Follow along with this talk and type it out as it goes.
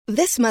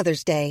This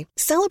Mother's Day,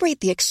 celebrate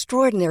the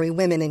extraordinary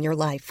women in your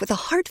life with a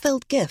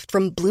heartfelt gift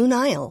from Blue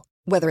Nile.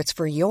 Whether it's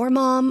for your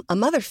mom, a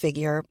mother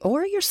figure,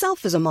 or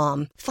yourself as a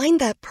mom, find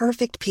that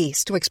perfect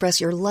piece to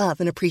express your love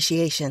and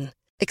appreciation.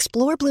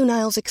 Explore Blue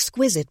Nile's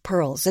exquisite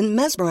pearls and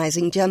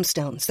mesmerizing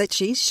gemstones that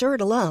she's sure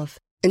to love.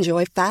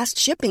 Enjoy fast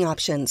shipping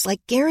options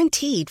like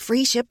guaranteed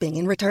free shipping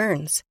and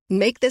returns.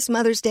 Make this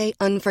Mother's Day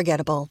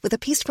unforgettable with a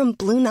piece from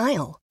Blue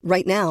Nile.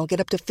 Right now, get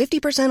up to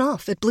 50%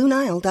 off at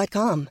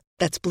BlueNile.com.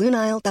 That's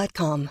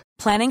BlueNile.com.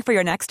 Planning for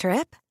your next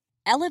trip?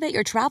 Elevate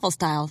your travel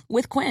style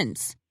with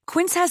Quince.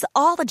 Quince has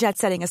all the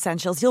jet-setting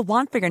essentials you'll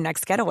want for your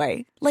next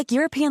getaway, like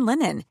European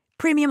linen,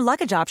 premium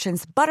luggage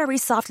options, buttery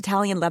soft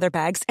Italian leather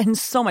bags, and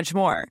so much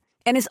more.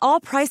 And is all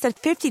priced at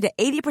 50 to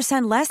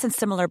 80% less than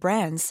similar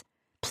brands.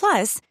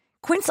 Plus,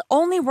 Quince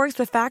only works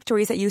with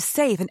factories that use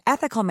safe and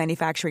ethical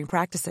manufacturing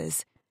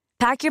practices.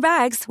 Pack your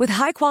bags with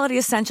high-quality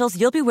essentials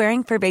you'll be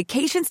wearing for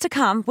vacations to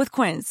come with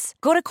Quince.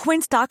 Go to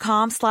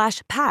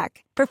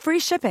quince.com/pack for free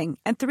shipping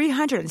and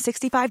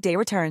 365-day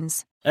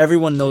returns.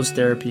 Everyone knows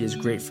therapy is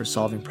great for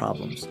solving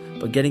problems,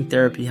 but getting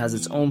therapy has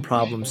its own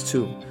problems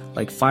too,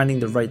 like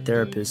finding the right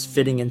therapist,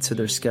 fitting into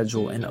their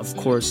schedule, and of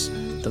course,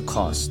 the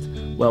cost.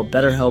 Well,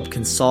 BetterHelp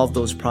can solve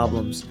those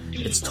problems.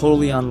 It's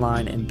totally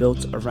online and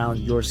built around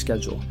your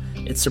schedule.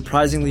 It's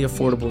surprisingly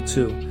affordable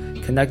too.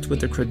 Connect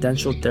with a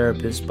credentialed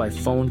therapist by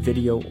phone,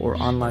 video,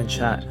 or online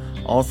chat,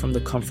 all from the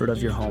comfort of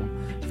your home.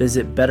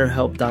 Visit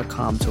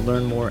BetterHelp.com to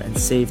learn more and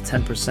save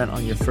 10%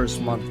 on your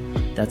first month.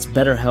 That's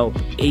BetterHelp,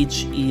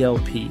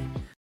 H-E-L-P.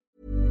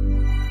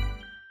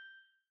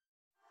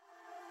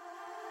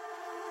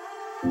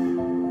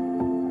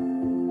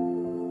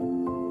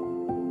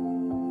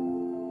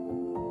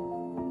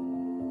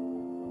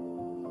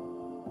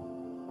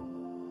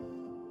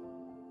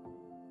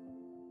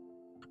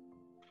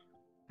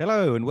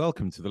 Hello and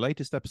welcome to the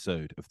latest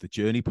episode of the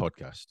Journey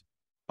podcast.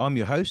 I'm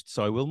your host,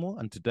 Cy Wilmore,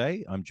 and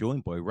today I'm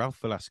joined by Ralph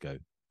Velasco,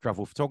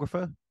 travel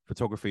photographer,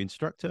 photography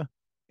instructor,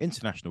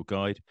 international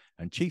guide,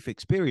 and chief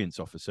experience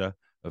officer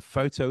of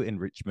Photo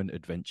Enrichment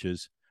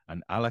Adventures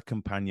and Alla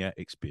Campagna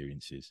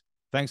Experiences.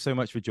 Thanks so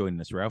much for joining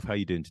us, Ralph. How are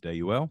you doing today?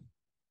 You well?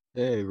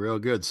 Hey, real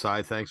good,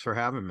 Cy. Thanks for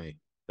having me.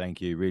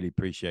 Thank you. Really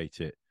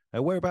appreciate it.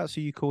 Whereabouts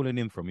are you calling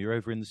in from? You're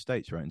over in the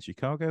States, right? In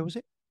Chicago, was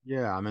it?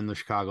 Yeah, I'm in the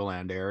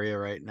Chicagoland area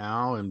right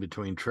now in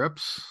between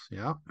trips.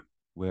 Yeah.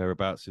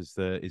 Whereabouts is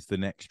the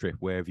next trip?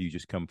 Where have you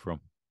just come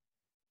from?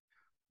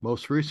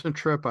 Most recent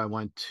trip, I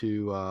went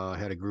to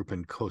had a group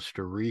in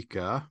Costa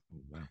Rica. Oh,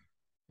 wow.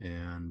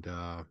 And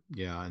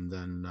and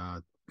then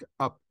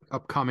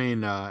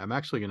upcoming, I'm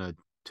actually going to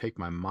take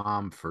my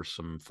mom for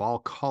some fall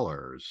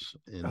colors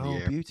in the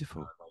area,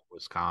 beautiful. like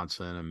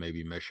Wisconsin and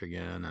maybe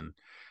Michigan, and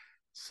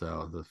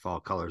so the fall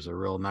colors are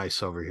real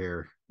nice over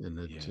here in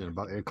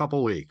a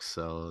couple weeks.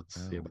 So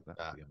let's see about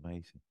that.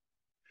 Amazing.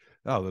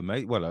 Oh,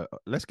 mate. Well,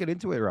 let's get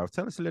into it, Ralph.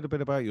 Tell us a little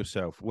bit about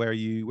yourself. Where are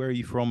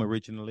you from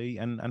originally,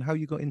 and how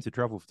you got into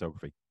travel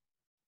photography?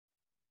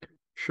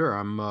 Sure.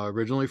 I'm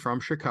originally from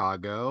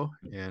Chicago,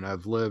 and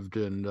I've lived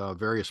in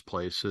various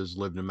places.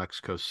 Lived in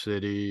Mexico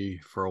City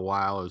for a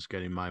while. I was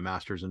getting my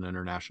master's in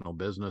international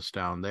business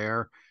down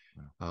there.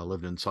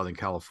 Lived in Southern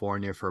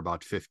California for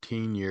about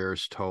 15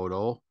 years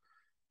total.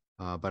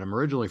 But I'm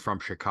originally from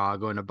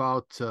Chicago, and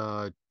about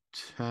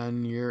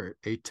 10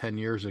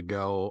 years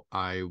ago,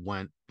 I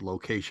went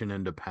location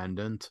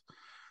independent,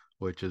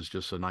 which is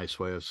just a nice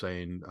way of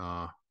saying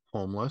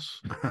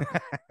homeless,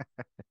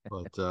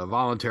 but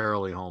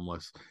voluntarily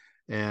homeless.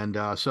 And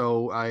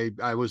so I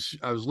was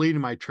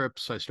leading my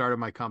trips. I started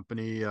my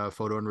company,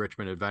 Photo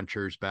Enrichment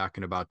Adventures, back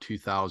in about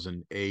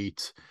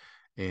 2008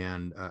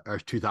 or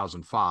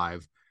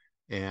 2005.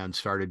 And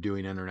started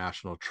doing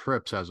international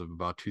trips as of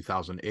about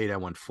 2008. I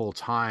went full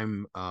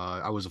time.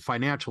 I was a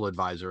financial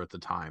advisor at the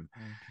time.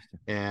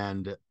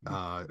 And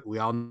we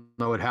all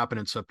know what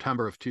happened in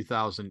September of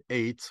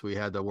 2008. We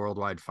had the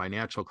worldwide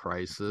financial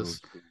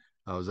crisis.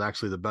 It was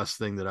actually the best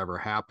thing that ever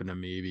happened to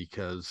me,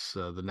 because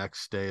the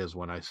next day is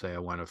when I say I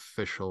went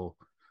officially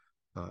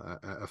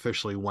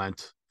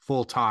went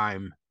full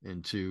time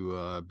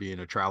into being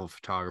a travel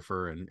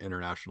photographer and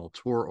international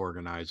tour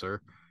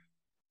organizer.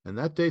 And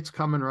that date's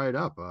coming right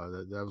up.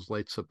 That was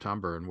late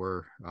September, and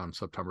we're on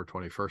September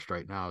 21st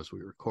right now as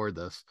we record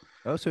this.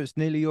 Oh, so it's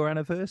nearly your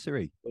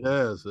anniversary. It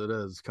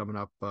is coming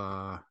up.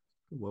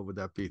 What would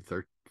that be?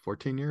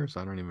 14 years?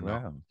 I don't even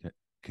know.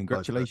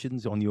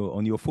 Congratulations on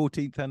your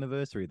 14th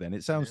anniversary. Then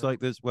it sounds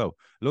like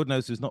Lord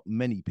knows there's not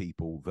many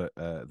people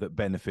that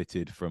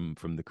benefited from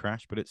the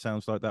crash, but it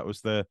sounds like that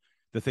was the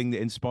thing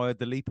that inspired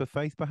the leap of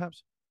faith,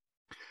 perhaps.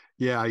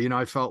 Yeah,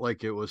 I felt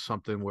like it was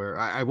something where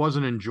I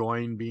wasn't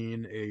enjoying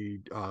being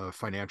a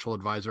financial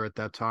advisor at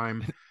that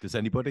time. Does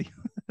anybody?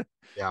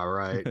 Yeah,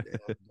 right.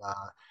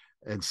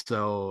 And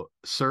so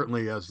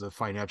certainly as the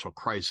financial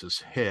crisis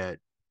hit,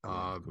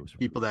 Yeah, of course.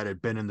 People that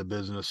had been in the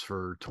business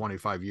for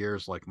 25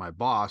 years, like my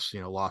boss,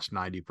 lost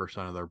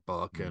 90% of their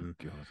book. Oh,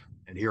 God.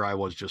 And here I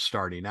was just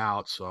starting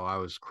out. So I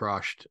was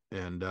crushed.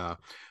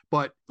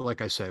 But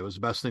like I say, it was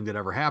the best thing that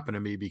ever happened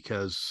to me,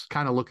 because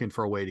kind of looking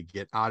for a way to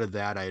get out of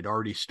that. I had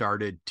already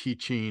started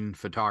teaching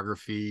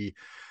photography,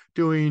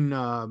 doing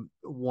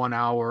 1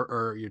 hour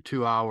or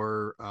 2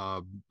 hour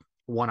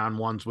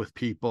one-on-ones with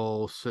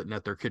people, sitting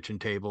at their kitchen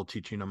table,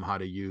 teaching them how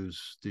to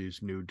use these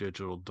new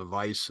digital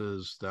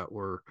devices that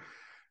were,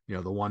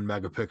 the 1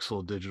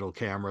 megapixel digital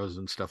cameras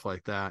and stuff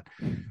like that.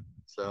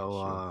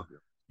 So,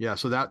 Sure. yeah,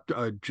 so that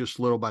just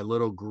little by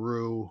little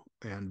grew.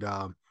 And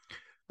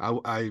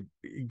I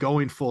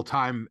going full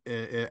time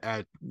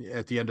at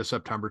the end of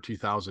September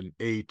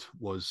 2008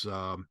 was,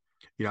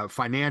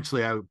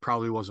 financially I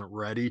probably wasn't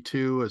ready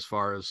to, as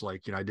far as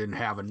like, I didn't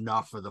have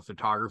enough of the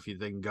photography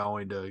thing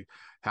going to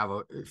have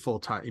a full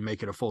time,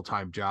 make it a full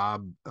time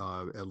job,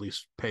 at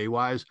least pay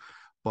wise.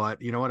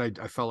 But you know what,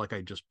 I felt like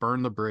I just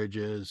burned the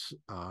bridges.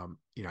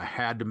 I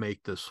had to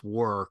make this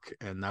work,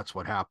 and that's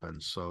what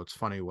happens. So it's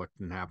funny what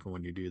can happen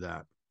when you do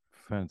that.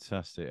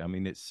 Fantastic. I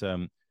mean,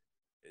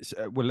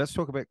 well, let's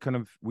talk about kind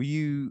of,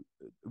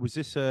 was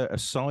this a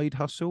side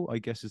hustle, I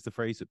guess is the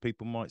phrase that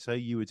people might say?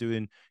 You were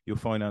doing your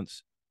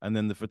finance, and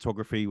then the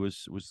photography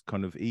was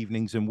kind of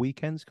evenings and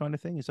weekends kind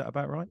of thing. Is that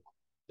about right?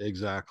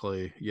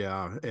 Exactly.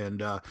 Yeah.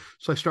 And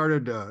so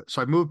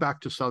I moved back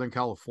to Southern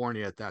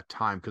California at that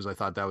time, because I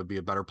thought that would be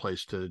a better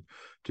place to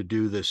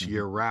do this Mm-hmm.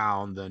 year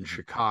round than Mm-hmm.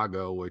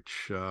 Chicago,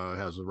 which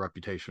has a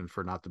reputation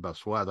for not the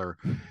best weather.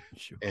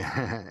 Sure.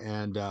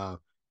 And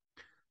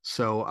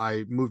so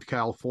I moved to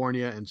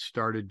California and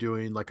started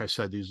doing, like I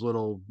said, these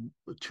little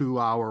 2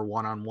 hour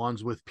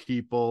one-on-ones with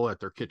people at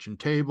their kitchen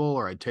table,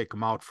 or I'd take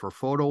them out for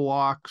photo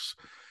walks.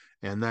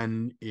 And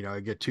then, I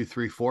get 2,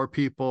 3, 4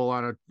 people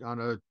on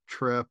a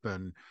trip,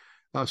 and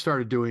I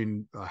started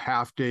doing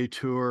half-day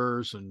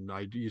tours. And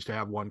I used to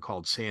have one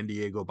called San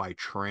Diego by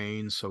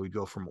train. So we'd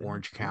go from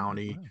Orange Oh,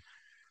 County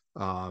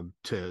wow.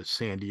 to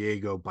San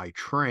Diego by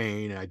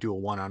train. And I do a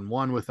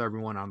one-on-one with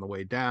everyone on the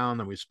way down.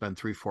 Then we spend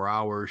 3, 4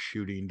 hours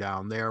shooting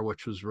down there,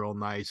 which was real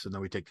nice. And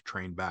then we take the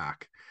train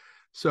back.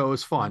 So it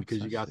was fun,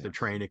 because you got the Fantastic.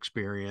 train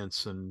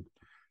experience, and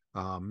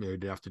you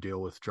didn't have to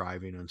deal with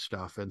driving and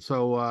stuff. And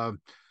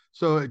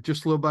so it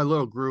just little by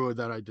little grew. And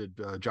then I did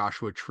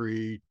Joshua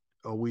Tree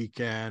a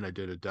weekend. I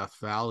did a Death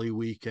Valley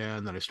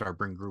weekend. Then I started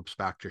bringing groups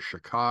back to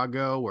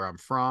Chicago, where I'm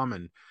from,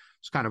 and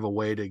it's kind of a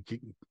way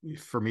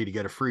for me to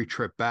get a free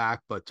trip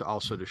back, but to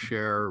also to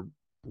share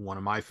one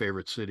of my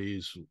favorite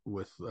cities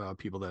with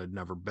people that had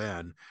never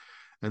been.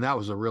 And that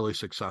was a really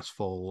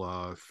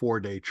successful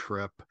 4-day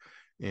trip.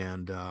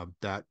 And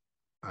that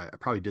I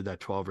probably did that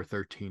 12 or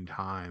 13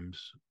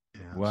 times.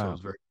 And so it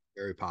was Wow. very,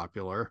 very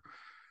popular.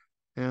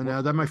 And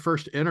What? then my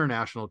first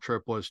international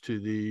trip was to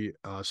the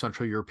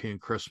Central European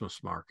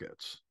Christmas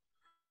markets.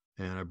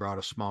 And I brought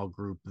a small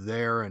group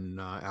there, and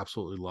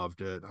absolutely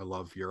loved it. I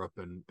love Europe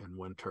in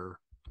winter,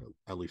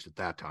 at least at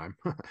that time,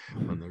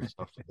 when there's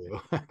stuff to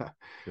do.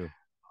 Sure.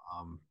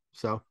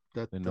 So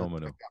that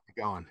Phenomenal. got me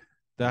going. Yeah.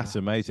 That's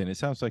amazing. It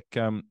sounds like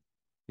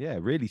yeah,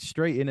 really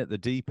straight in at the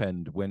deep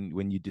end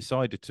when you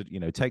decided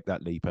to, take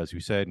that leap, as we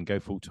said, and go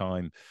full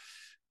time,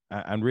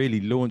 and really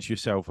launch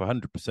yourself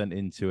 100%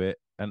 into it.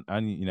 And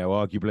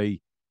arguably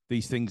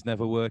these things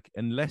never work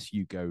unless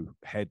you go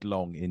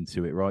headlong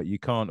into it, right? You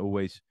can't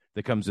always.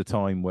 There comes a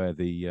time where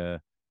the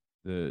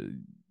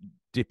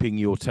dipping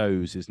your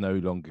toes is no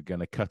longer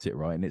going to cut it,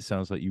 right? And it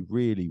sounds like you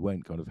really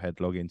went kind of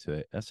headlong into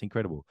it. That's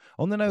incredible.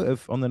 On the note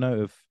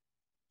of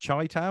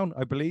Chi Town,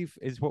 I believe,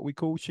 is what we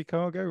call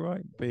Chicago,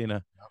 right? Being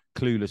a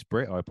clueless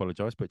Brit, I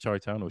apologize, but Chi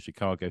Town or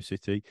Chicago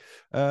City.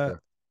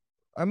 Sure.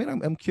 I mean,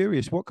 I'm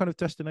curious, what kind of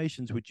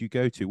destinations would you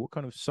go to? What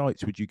kind of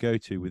sites would you go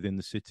to within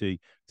the city?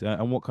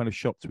 And what kind of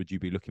shops would you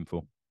be looking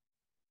for?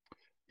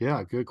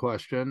 Yeah, good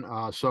question.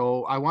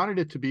 So I wanted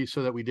it to be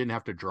so that we didn't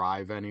have to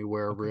drive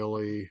anywhere, Okay.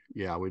 really.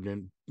 Yeah, we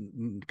didn't,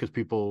 because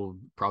people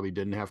probably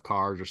didn't have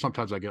cars, or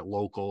sometimes I get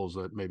locals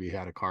that maybe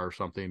had a car or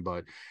something,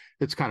 but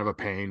it's kind of a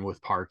pain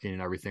with parking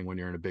and everything when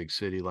you're in a big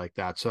city like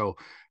that. So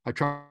I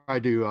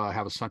tried to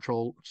have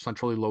a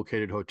centrally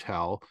located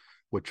hotel,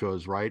 which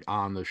was right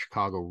on the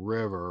Chicago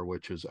River,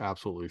 which is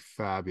absolutely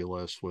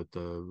fabulous, with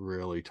the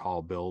really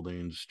tall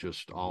buildings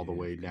just all the Yeah,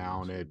 way of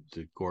down course. it,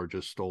 the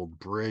gorgeous old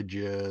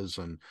bridges.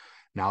 And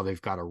now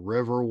they've got a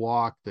river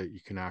walk that you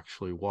can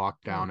actually walk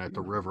Oh, down at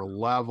the beautiful. river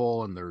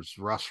level, and there's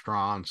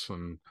restaurants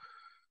and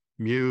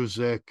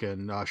music.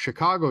 And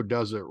Chicago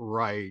does it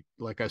right.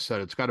 Like I said,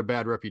 it's got a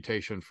bad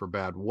reputation for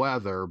bad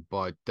weather,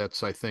 but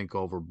that's, I think,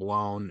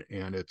 overblown,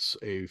 and it's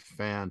a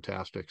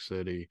fantastic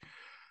city.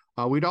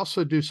 We'd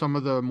also do some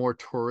of the more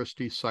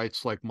touristy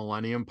sites like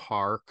Millennium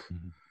Park.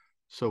 Mhm.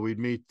 So we'd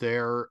meet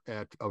there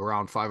at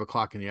around 5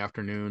 o'clock in the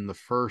afternoon the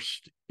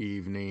first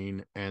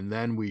evening, and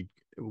then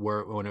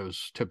when it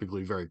was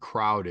typically very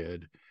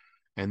crowded,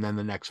 and then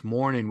the next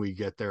morning we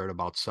get there at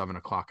about 7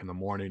 o'clock in the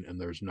morning, and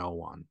there's no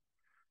one.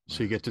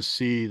 So you Wow. get to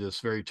see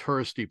this very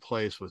touristy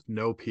place with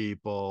no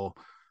people,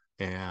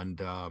 And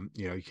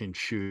you can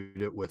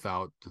shoot it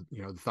without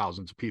the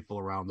thousands of people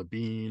around the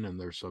bean. And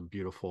there's a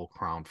beautiful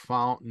crown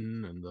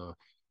fountain and the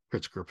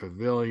Pritzker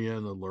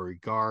Pavilion, the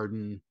Lurie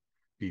Garden,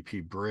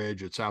 BP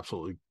Bridge. It's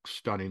absolutely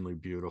stunningly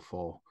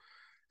beautiful.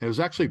 And it was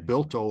actually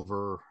built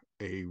over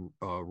a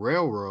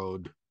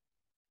railroad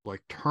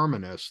like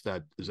terminus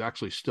that is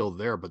actually still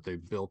there, but they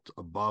built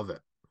above it.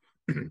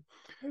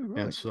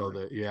 And so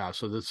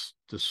so this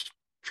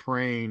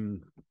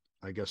train,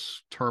 I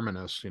guess,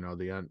 terminus,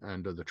 the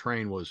end of the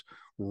train was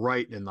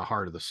right in the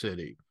heart of the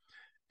city.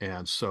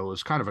 And so it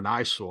was kind of an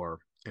eyesore.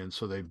 And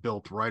so they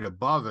built right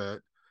above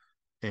it,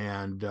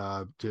 and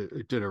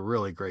it did a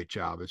really great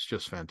job. It's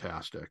just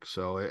fantastic.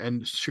 So,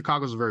 and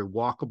Chicago's a very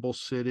walkable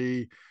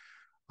city.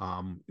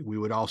 We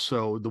would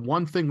also, the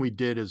one thing we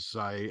did is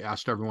I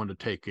asked everyone to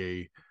take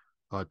a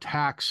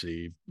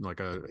taxi, like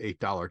a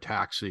 $8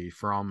 taxi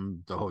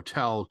from the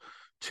hotel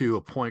to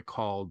a point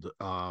called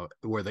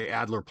where the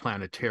Adler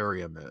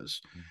Planetarium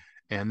is.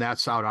 And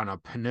that's out on a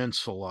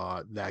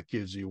peninsula that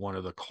gives you one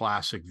of the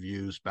classic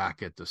views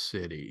back at the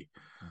city.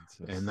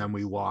 And then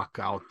we walk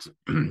out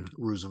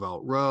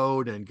Roosevelt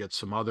Road and get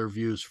some other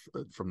views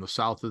from the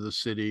south of the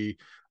city.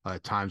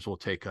 At times we'll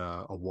take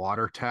a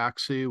water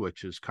taxi,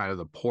 which is kind of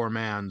the poor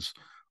man's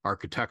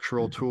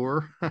architectural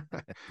tour.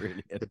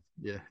 Brilliant.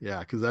 Yeah,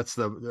 because that's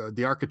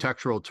the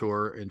architectural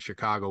tour in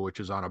Chicago, which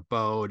is on a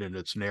boat and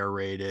it's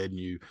narrated, and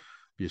you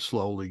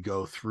slowly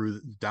go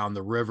down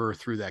the river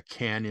through that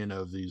canyon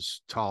of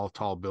these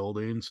tall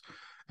buildings,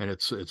 and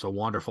it's a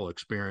wonderful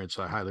experience.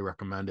 I highly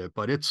recommend it,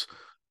 but it's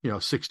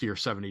 $60 or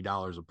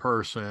 $70 a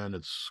person.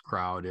 It's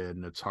crowded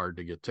and it's hard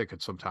to get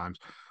tickets sometimes,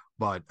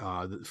 but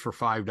for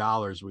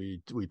 $5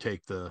 we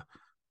take the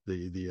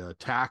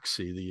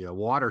taxi, the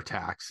water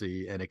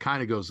taxi, and it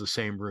kind of goes the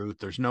same route.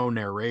 There's no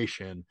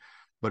narration,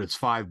 but it's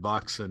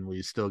 $5 and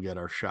we still get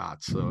our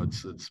shots. So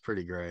it's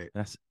pretty great.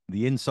 That's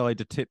the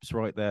insider tips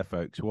right there,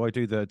 folks. Why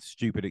do the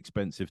stupid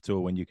expensive tour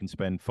when you can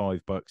spend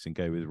 $5 and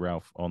go with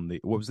Ralph on the,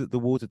 what was it, the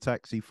water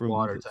taxi from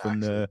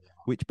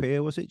which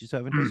pier was it? Just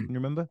have interest, can you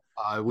remember?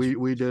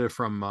 We did it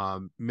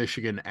from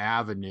Michigan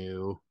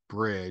Avenue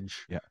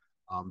Bridge. Yeah.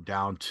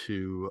 Down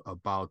to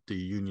about the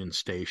Union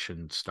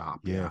Station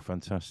stop. Yeah,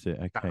 fantastic.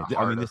 Okay.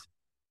 I mean,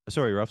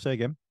 sorry, Ralph, say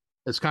again.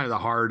 It's kind of the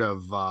heart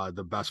of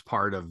the best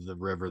part of the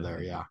river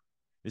there. Yeah.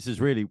 This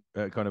is really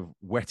kind of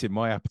whetted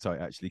my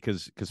appetite, actually,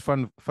 because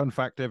fun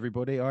fact,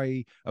 everybody,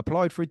 I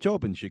applied for a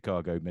job in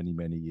Chicago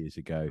many years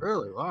ago.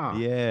 Really? Wow.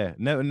 Yeah.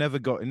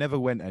 Never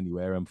went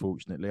anywhere,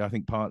 unfortunately. I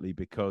think partly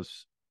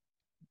because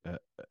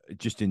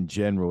just in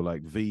general,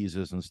 like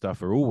visas and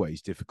stuff are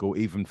always difficult,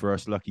 even for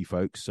us lucky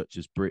folks such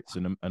as Brits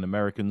and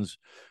Americans.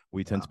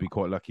 We tend to be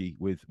quite lucky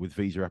with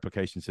visa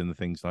applications and the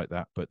things like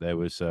that. But there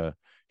was a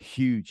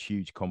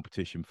huge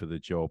competition for the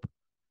job,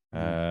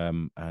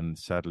 and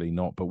sadly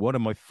not. But one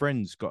of my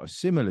friends got a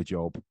similar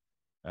job.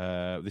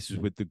 This is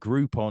with the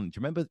Groupon. Do you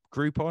remember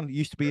Groupon? It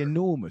used to be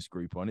enormous.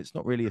 Groupon. It's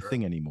not really a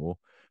thing anymore.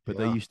 But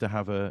they used to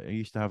have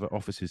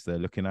offices there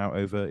looking out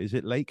over. Is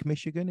it Lake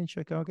Michigan in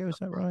Chicago? Is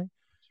that right?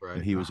 Right.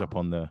 And he was up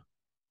on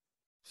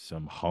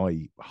some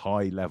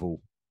high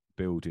level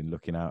building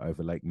looking out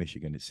over Lake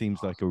Michigan. It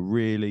seems like a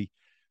really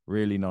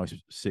nice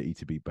city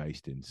to be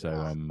based in. So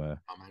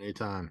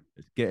anytime.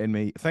 It's getting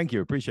me. Thank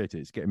you, appreciate it.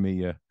 It's getting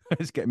me.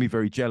 It's getting me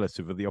very jealous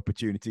of the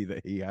opportunity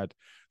that he had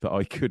that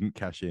I couldn't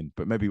cash in.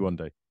 But maybe one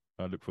day.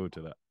 I look forward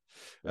to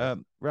that.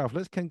 Ralph,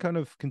 let's kind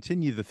of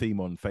continue the theme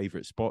on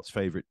favorite spots,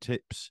 favorite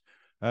tips.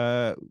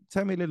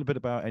 Tell me a little bit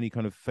about any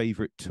kind of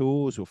favorite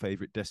tours or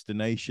favorite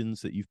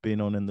destinations that you've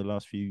been on in the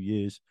last few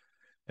years.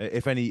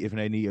 If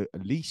any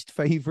least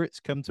favorites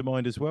come to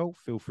mind as well,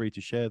 feel free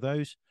to share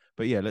those.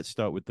 But yeah, let's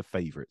start with the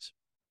favorites.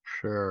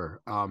 Sure.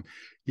 I'm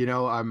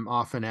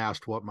often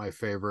asked what my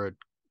favorite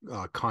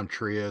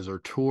country is or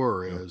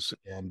tour is.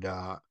 And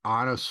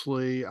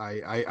honestly,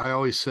 I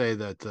always say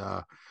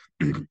that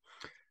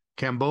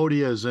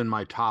Cambodia is in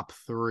my top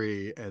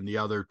 3 and the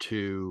other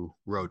 2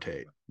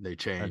 rotate. They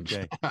change.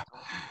 Okay.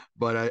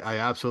 But I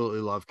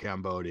absolutely love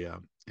Cambodia.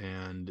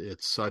 And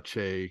it's such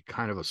a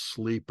kind of a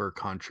sleeper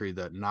country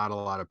that not a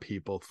lot of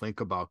people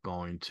think about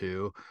going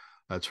to.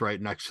 It's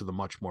right next to the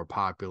much more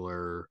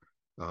popular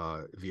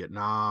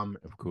Vietnam,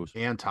 of course,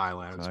 and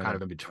Thailand. It's kind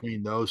of in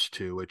between those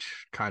two,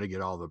 which kind of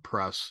get all the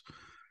press.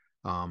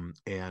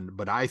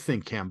 But I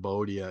think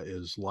Cambodia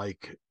is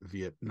like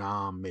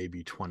Vietnam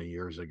maybe 20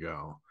 years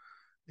ago.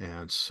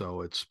 And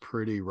so it's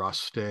pretty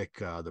rustic.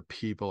 The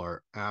people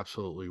are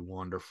absolutely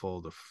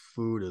wonderful. The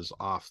food is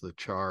off the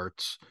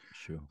charts.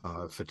 Sure.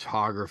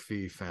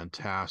 Photography,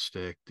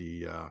 fantastic.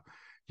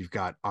 You've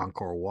got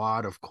Angkor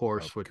Wat, of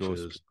course, which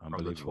is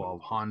from the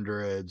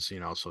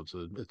 1200s. So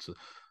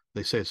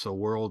they say it's the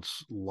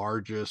world's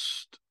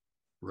largest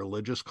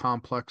religious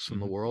complex in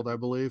the world, I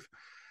believe.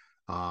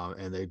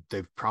 And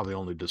they've probably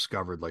only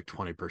discovered like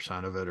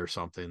 20% of it or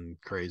something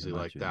crazy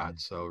like that.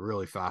 So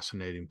really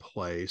fascinating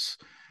place.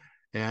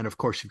 And of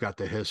course, you've got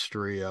the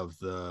history of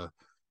the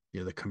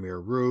the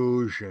Khmer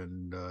Rouge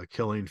and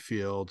killing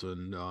fields,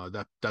 and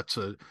that's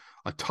a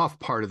tough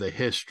part of the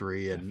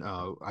history. And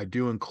I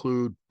do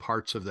include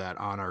parts of that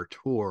on our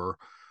tour,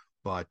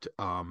 but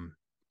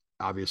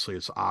obviously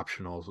it's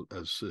optional,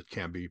 as it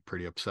can be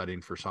pretty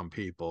upsetting for some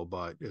people,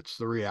 but it's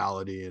the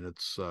reality, and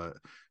it's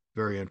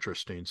very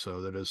interesting.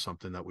 So that is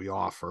something that we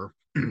offer.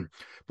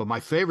 But my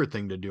favorite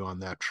thing to do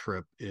on that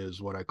trip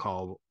is what I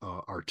call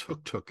our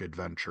tuk-tuk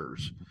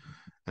adventures.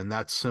 And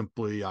that's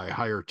simply, I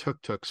hire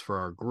tuk-tuks for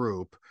our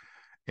group,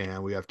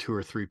 and we have 2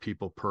 or 3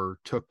 people per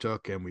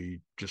tuk-tuk, and we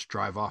just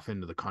drive off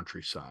into the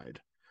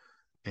countryside,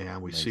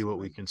 and we see what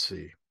we can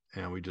see.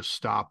 And we just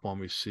stop when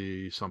we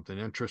see something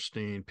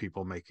interesting,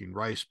 people making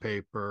rice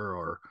paper,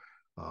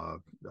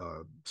 or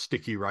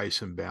sticky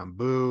rice and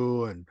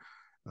bamboo, and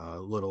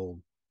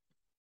little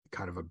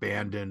kind of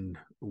abandoned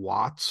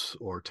wats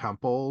or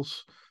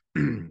temples.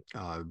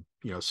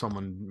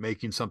 Someone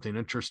making something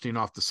interesting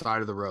off the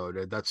side of the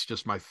road. That's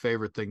just my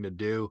favorite thing to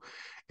do.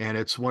 And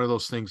it's one of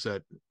those things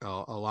that a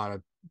lot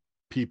of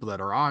people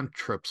that are on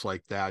trips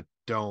like that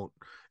don't,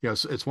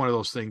 it's one of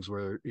those things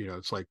where,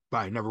 it's like,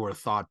 I never would have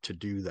thought to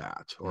do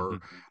that, or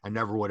I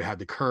never would have had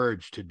the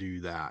courage to do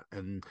that.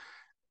 And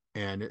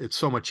it's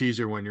so much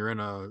easier when you're in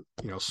a,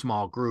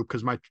 small group,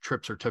 because my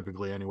trips are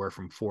typically anywhere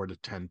from 4 to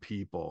 10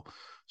 people.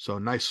 So a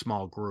nice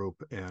small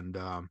group. And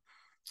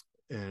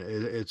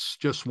it's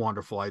just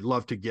wonderful. I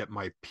love to get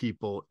my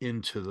people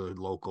into the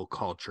local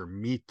culture,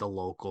 meet the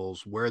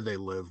locals, where they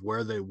live,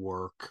 where they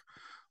work,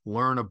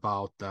 learn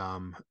about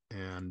them.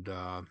 And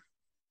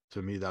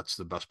to me, that's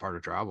the best part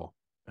of travel.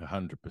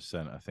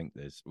 100%. I think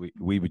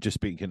we were just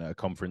speaking at a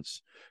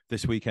conference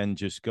this weekend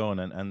just gone,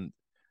 and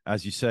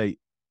as you say,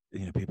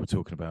 people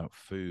talking about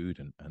food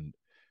and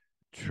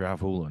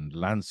travel and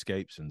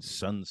landscapes and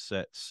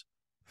sunsets.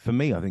 For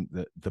me, I think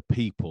that the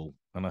people,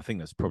 and I think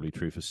that's probably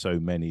true for so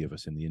many of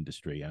us in the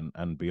industry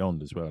and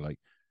beyond as well, like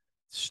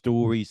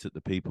stories that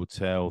the people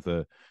tell,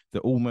 the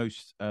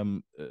almost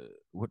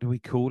what do we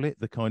call it,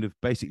 the kind of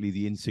basically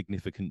the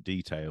insignificant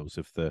details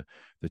of the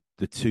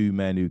 2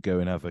 men who go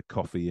and have a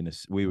coffee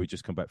we were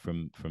just come back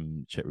from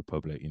Czech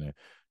Republic,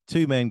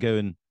 2 men go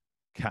and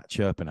catch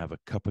up and have a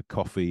cup of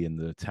coffee in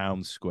the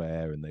town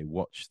square, and they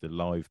watch the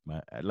live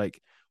match, like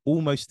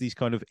almost these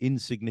kind of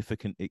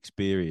insignificant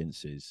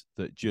experiences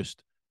that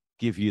just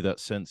give you that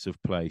sense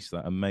of place,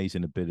 that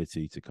amazing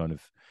ability to kind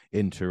of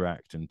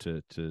interact and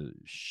to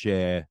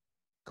share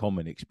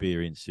common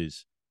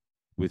experiences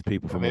with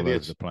people from all over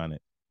the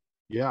planet.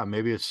 Yeah,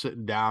 maybe it's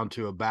sitting down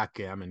to a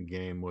backgammon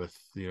game with,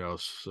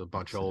 a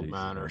bunch of old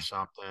men or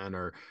something,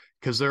 or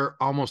because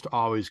they're almost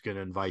always going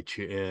to invite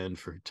you in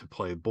to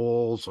play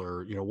bowls,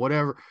 or,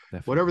 whatever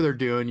they're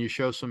doing, you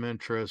show some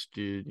interest,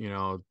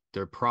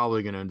 they're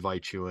probably going to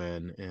invite you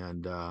in.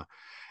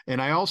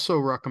 And I also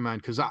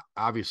recommend, because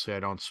obviously I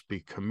don't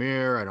speak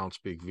Khmer, I don't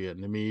speak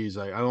Vietnamese,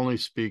 I only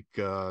speak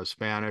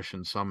Spanish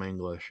and some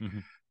English,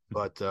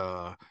 but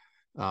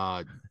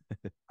I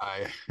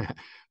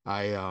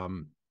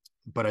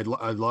but I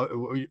love,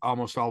 we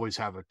almost always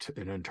have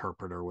an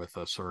interpreter with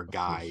us, or a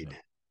guide,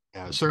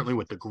 certainly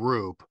with the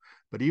group.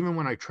 But even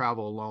when I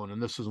travel alone,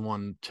 and this is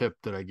one tip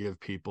that I give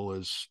people,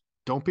 is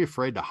don't be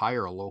afraid to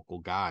hire a local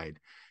guide,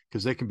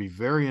 because they can be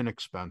very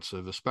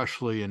inexpensive,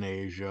 especially in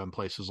Asia and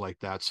places like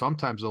that.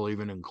 Sometimes they'll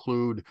even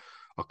include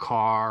a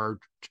car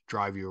to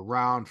drive you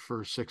around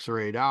for 6 or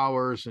 8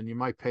 hours, and you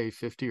might pay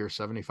 $50 or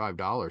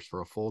 $75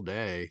 for a full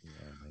day.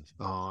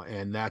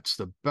 And that's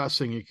the best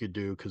thing you could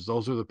do, because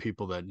those are the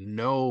people that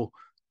know,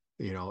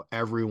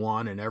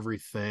 everyone and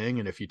everything.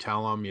 And if you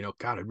tell them,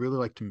 God, I'd really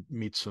like to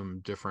meet some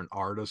different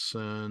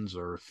artisans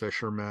or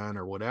fishermen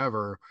or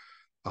whatever,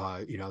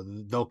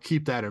 they'll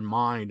keep that in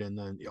mind. And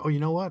then, oh, you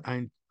know what?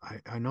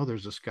 I know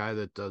there's this guy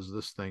that does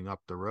this thing up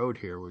the road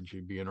here. Would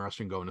you be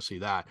interested in going to see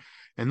that?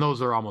 And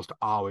those are almost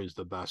always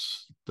the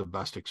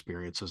best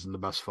experiences and the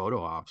best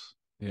photo ops.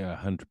 Yeah,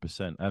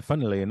 100%.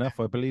 Funnily enough,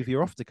 I believe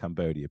you're off to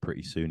Cambodia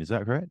pretty soon. Is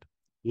that correct?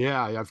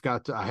 Yeah,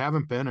 I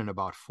haven't been in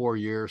about 4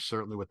 years,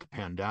 certainly with the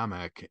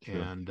pandemic. Sure.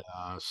 And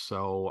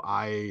so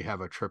I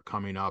have a trip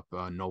coming up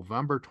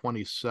November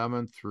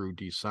 27th through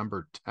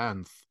December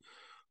 10th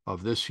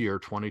of this year,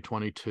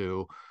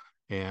 2022.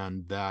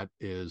 And that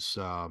is,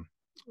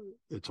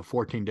 it's a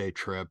 14-day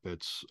trip.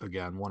 It's,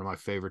 again, one of my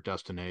favorite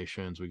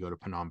destinations. We go to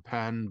Phnom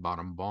Penh,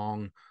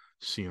 Battambang,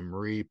 Siem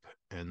Reap,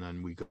 and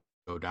then we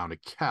go down to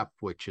Kep,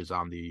 which is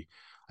on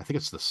I think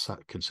it's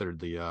considered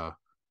the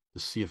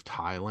Sea of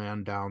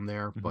Thailand down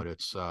there, but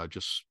it's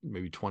just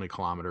maybe 20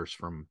 kilometers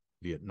from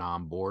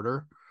Vietnam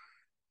border.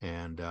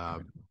 And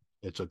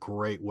it's a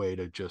great way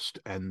to just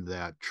end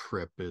that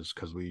trip, is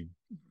because we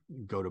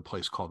go to a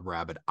place called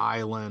Rabbit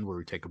Island, where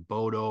we take a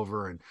boat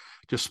over and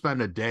just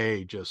spend a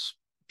day just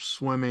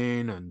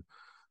swimming and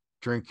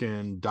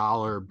drinking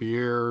dollar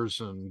beers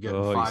and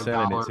getting $5 you're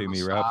selling it to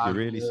me, Ralph. You're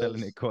really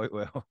selling it quite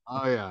well.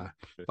 Oh yeah,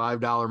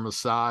 $5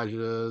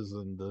 massages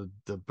and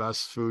the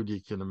best food you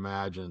can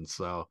imagine.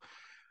 So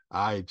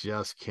I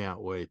just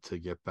can't wait to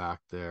get back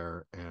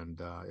there,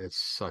 and it's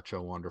such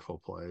a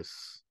wonderful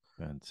place.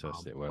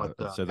 Fantastic. Well,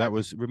 But so that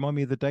was, remind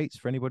me of the dates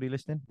for anybody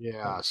listening.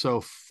 yeah.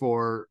 So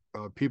for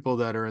people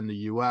that are in the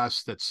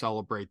U.S. that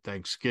celebrate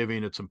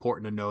Thanksgiving, it's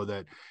important to know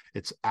that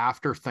it's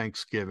after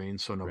Thanksgiving,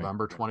 so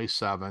November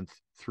 27th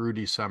through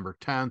December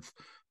 10th,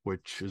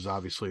 which is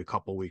obviously a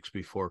couple weeks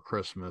before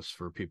Christmas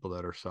for people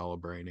that are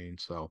celebrating.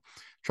 So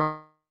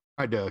tried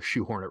to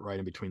shoehorn it right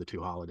in between the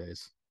two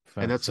holidays.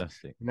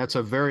 Fantastic. And that's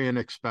a very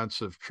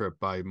inexpensive trip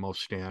by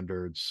most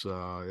standards.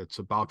 It's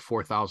about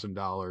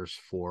 $4,000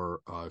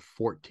 for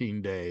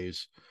 14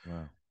 days.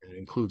 Wow. It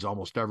includes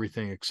almost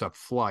everything except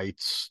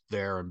flights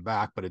there and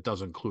back, but it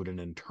does include an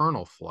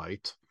internal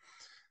flight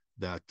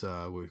that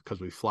because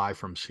we fly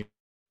from Siem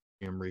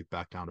Reap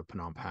back down to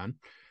Phnom Penh.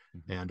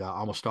 And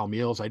almost all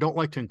meals. I don't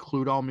like to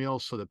include all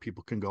meals so that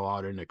people can go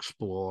out and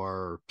explore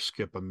or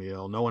skip a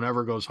meal. No one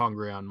ever goes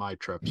hungry on my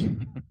trips.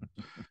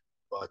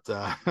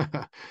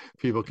 But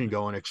people can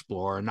go and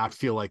explore and not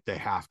feel like they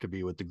have to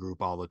be with the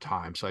group all the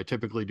time. So I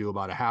typically do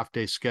about a half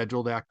day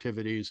scheduled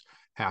activities,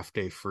 half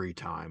day free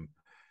time.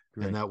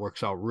 Great. And that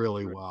works out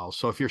really well.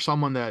 So if you're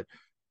someone that,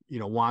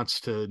 wants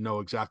to know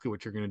exactly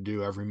what you're going to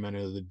do every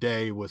minute of the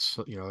day with,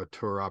 a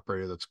tour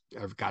operator that's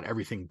got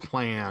everything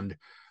planned,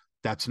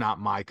 that's not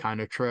my kind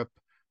of trip.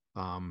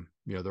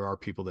 There are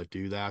people that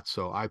do that.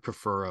 So I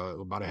prefer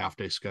about a half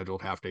day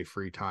scheduled, half day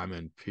free time,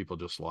 and people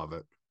just love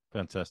it.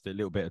 Fantastic. A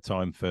little bit of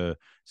time for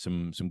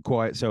some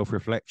quiet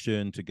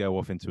self-reflection, to go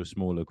off into a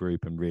smaller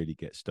group and really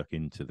get stuck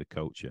into the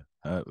culture.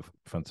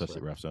 Fantastic,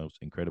 right. Ralph. Sounds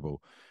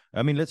incredible.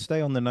 I mean, let's stay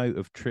on the note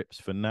of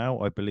trips for now.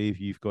 I believe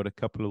you've got a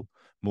couple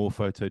more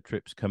photo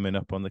trips coming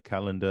up on the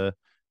calendar.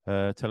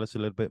 Tell us a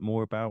little bit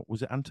more about,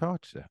 was it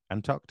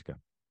Antarctica?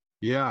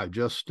 Yeah, I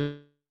just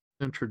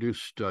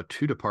introduced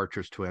 2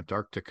 departures to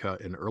Antarctica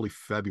in early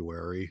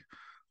February.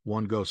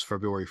 One goes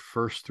February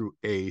 1st through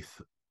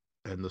 8th.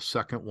 And the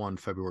second one,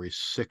 February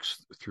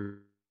 6th through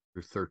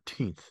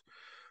 13th.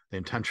 They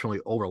intentionally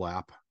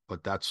overlap,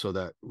 but that's so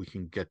that we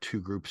can get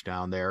 2 groups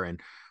down there. And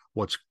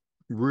what's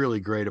really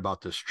great about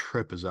this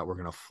trip is that we're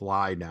going to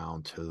fly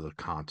down to the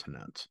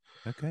continent.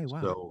 Okay,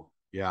 wow. So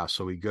yeah,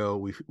 so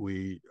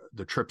the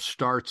trip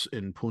starts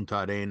in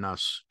Punta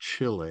Arenas,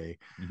 Chile.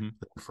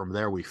 From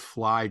there, we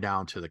fly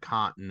down to the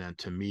continent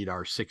to meet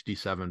our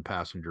 67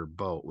 passenger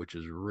boat, which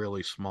is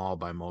really small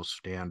by most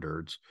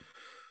standards.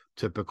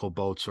 Typical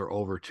boats are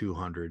over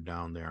 200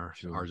 down there.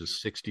 Sure. Ours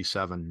is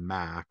 67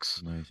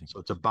 max. Amazing.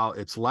 So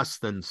it's less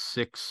than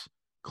 6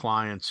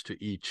 clients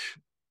to each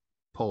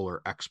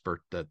polar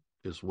expert that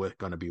is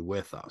going to be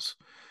with us.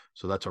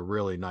 So that's a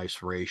really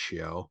nice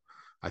ratio.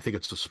 I think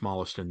it's the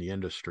smallest in the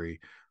industry.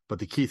 But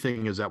the key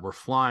thing is that we're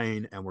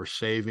flying and we're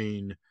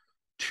saving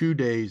 2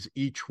 days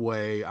each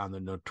way on the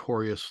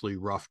notoriously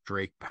rough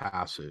Drake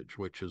Passage,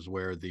 which is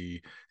where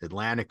the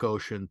Atlantic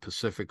Ocean,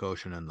 Pacific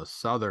Ocean, and the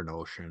Southern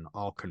Ocean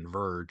all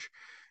converge,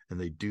 and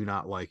they do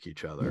not like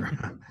each other.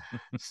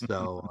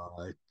 So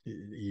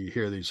you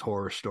hear these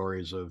horror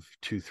stories of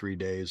 2-3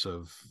 days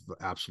of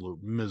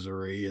absolute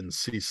misery and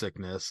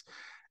seasickness,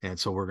 and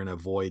so we're going to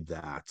avoid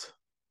that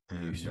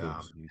and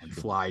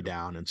fly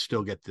down and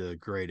still get the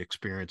great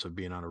experience of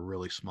being on a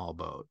really small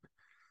boat.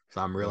 So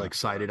I'm really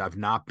excited. I've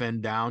not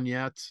been down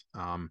yet,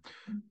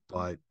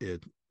 but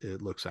it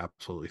looks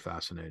absolutely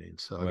fascinating.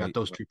 So I got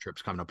those 2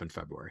 trips coming up in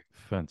February.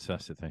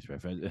 Fantastic. Thanks,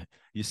 Ralph.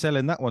 You're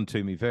selling that one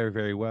to me very,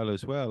 very well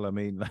as well. I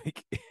mean,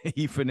 like,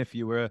 even if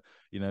you were,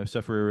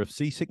 sufferer of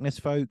seasickness,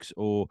 folks,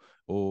 or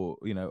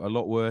a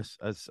lot worse,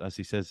 as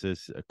he says,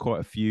 there's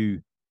quite a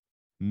few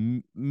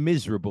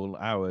miserable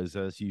hours,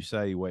 as you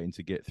say, waiting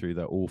to get through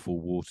that awful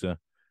water.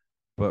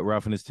 But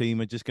Ralph and his team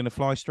are just going to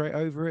fly straight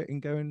over it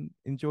and go and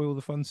enjoy all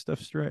the fun stuff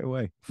straight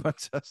away.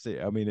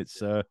 Fantastic. I mean,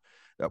 it's well,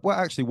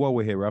 actually, while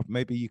we're here, Ralph,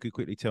 maybe you could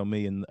quickly tell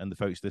me and the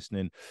folks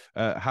listening,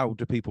 how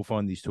do people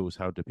find these tours?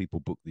 How do people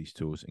book these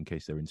tours in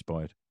case they're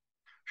inspired?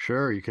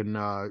 Sure. You can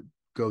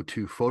go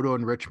to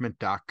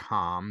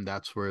photoenrichment.com.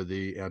 That's where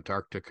the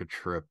Antarctica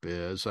trip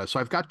is. So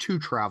I've got 2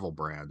 travel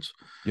brands.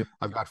 Yep.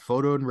 I've got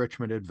Photo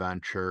Enrichment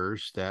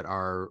Adventures that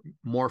are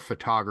more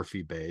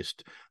photography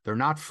based. They're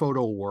not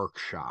photo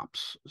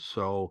workshops.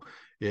 So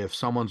if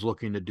someone's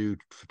looking to do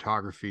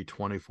photography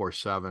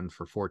 24/7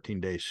 for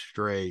 14 days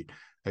straight,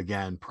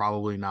 again,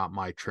 probably not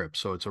my trip.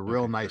 So it's a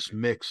real nice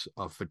mix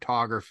of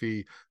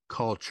photography,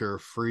 culture,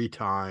 free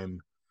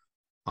time.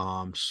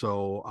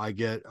 So I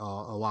get a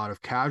lot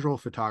of casual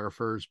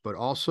photographers, but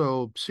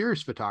also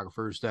serious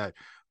photographers that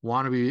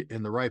want to be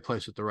in the right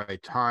place at the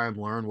right time,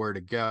 learn where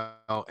to go,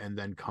 and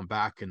then come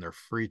back in their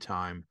free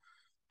time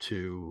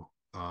to,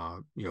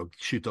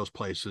 shoot those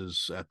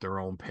places at their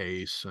own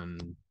pace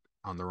and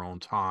on their own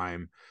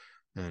time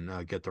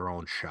and get their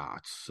own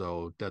shots.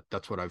 So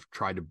that's what I've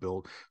tried to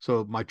build.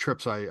 So my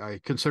trips, I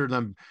consider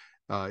them,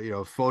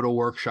 photo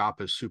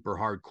workshop is super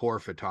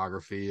hardcore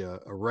photography. A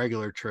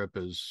regular trip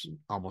is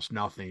almost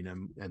nothing.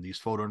 And these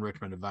photo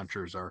enrichment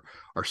adventures are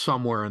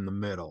somewhere in the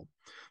middle.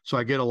 So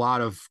I get a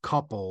lot of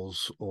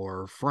couples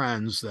or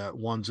friends that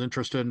one's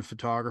interested in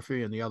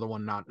photography and the other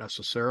one not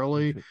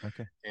necessarily.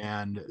 Okay.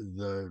 And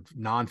the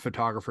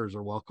non-photographers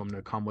are welcome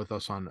to come with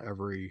us on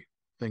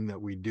everything that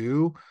we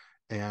do.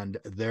 And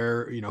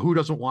they're, who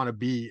doesn't want to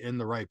be in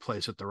the right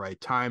place at the right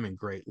time in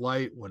great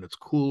light when it's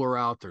cooler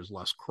out, there's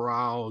less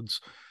crowds,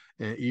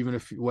 and even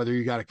whether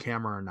you got a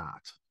camera or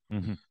not.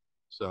 Mm-hmm.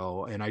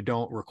 So, and I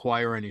don't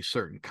require any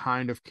certain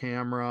kind of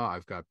camera.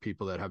 I've got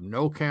people that have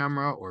no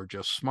camera or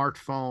just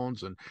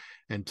smartphones.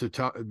 And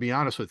to be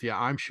honest with you,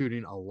 I'm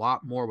shooting a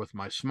lot more with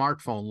my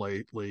smartphone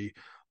lately,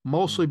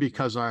 mostly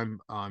because I'm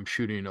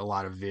shooting a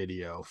lot of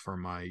video for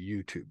my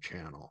YouTube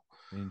channel.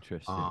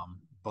 Interesting.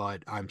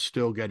 But I'm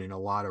still getting a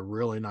lot of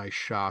really nice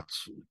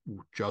shots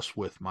just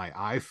with my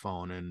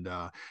iPhone. And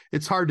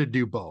it's hard to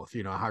do both,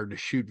 hard to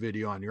shoot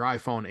video on your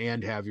iPhone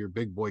and have your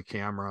big boy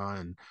camera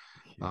and,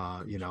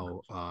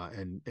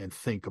 and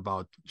think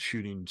about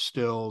shooting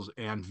stills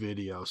and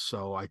video.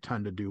 So I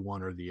tend to do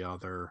one or the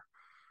other.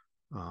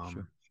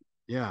 Sure.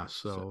 Yeah.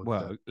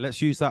 So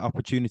let's use that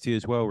opportunity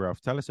as well,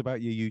 Ralph. Tell us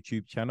about your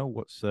YouTube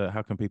channel.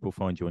 How can people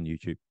find you on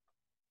YouTube?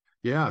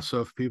 Yeah, so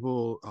if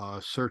people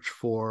search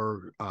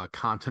for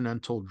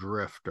Continental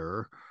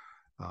Drifter,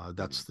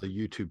 that's the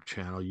YouTube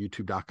channel,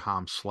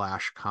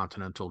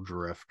 youtube.com/Continental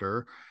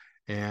Drifter.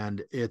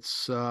 And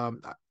it's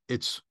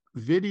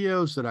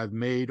videos that I've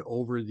made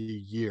over the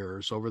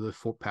years, over the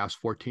past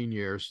 14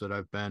 years that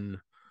I've been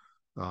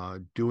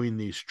doing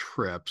these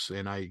trips.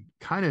 And I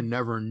kind of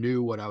never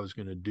knew what I was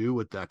going to do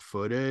with that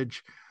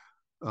footage,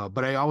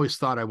 but I always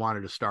thought I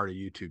wanted to start a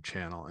YouTube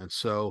channel. And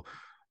so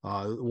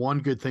one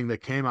good thing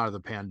that came out of the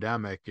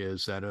pandemic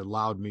is that it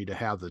allowed me to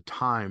have the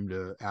time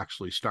to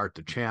actually start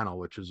the channel,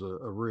 which is a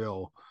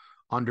real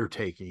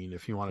undertaking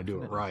if you want to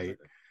do it right.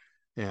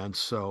 And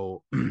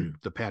so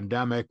the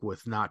pandemic,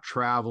 with not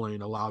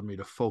traveling, allowed me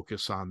to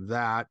focus on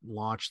that,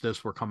 launch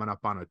this. We're coming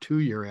up on a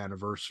 2-year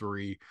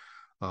anniversary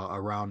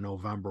around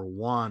November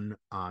 1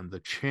 on the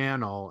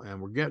channel, and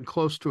we're getting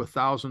close to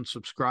 1,000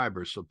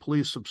 subscribers. So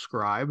please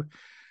subscribe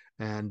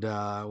and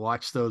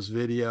watch those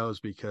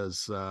videos,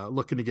 because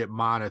looking to get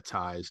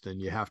monetized,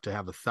 and you have to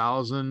have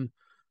 1,000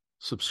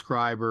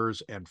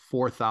 subscribers and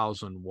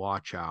 4,000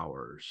 watch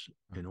hours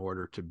in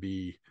order to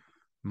be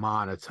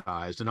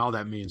monetized. And all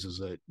that means is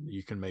that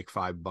you can make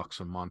 $5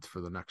 a month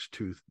for the next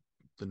 2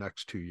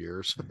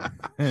 years.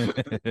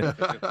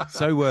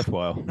 So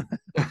worthwhile.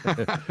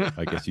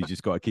 I guess you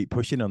just got to keep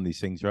pushing on these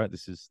things, right?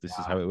 This is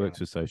how it works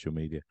with social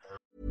media.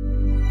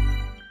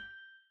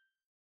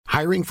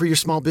 Hiring for your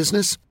small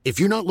business? If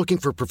you're not looking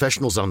for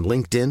professionals on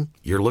LinkedIn,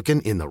 you're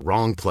looking in the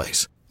wrong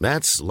place.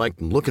 That's like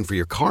looking for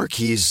your car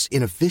keys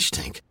in a fish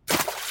tank.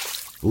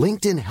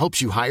 LinkedIn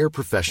helps you hire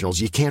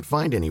professionals you can't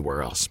find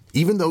anywhere else,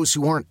 even those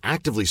who aren't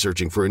actively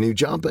searching for a new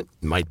job but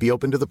might be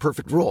open to the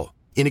perfect role.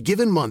 In a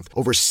given month,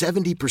 over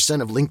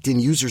 70% of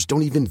LinkedIn users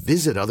don't even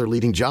visit other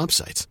leading job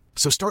sites.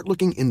 So start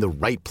looking in the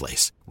right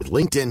place. With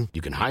LinkedIn,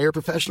 you can hire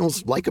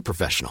professionals like a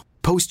professional.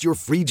 Post your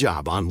free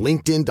job on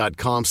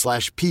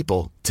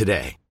linkedin.com/people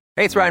today.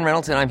 Hey, it's Ryan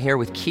Reynolds, and I'm here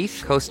with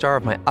Keith, co-star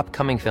of my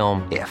upcoming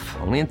film, If,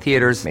 only in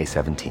theaters May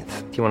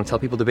 17th. Do you want to tell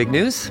people the big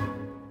news?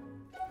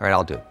 All right,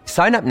 I'll do it.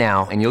 Sign up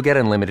now and you'll get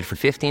unlimited for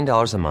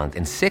 $15 a month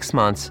and 6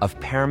 months of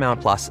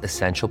Paramount Plus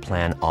Essential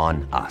Plan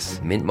on us.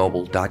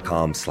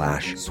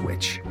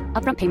 MintMobile.com/switch.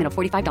 Upfront payment of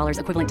 $45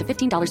 equivalent to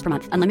 $15 per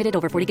month. Unlimited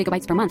over 40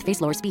 gigabytes per month.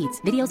 Face lower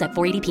speeds. Videos at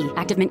 480p.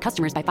 Active Mint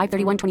customers by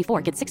 531.24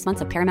 get 6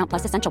 months of Paramount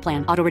Plus Essential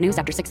Plan. Auto renews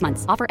after 6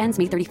 months. Offer ends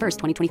May 31st,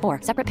 2024.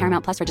 Separate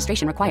Paramount Plus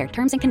registration required.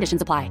 Terms and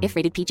conditions apply if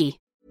rated PG.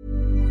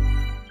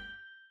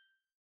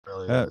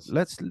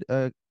 Let's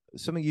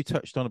something you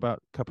touched on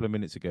about a couple of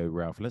minutes ago,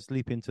 Ralph. Let's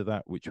leap into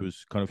that, which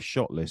was kind of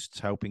shot lists,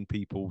 helping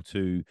people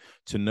to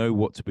know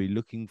what to be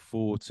looking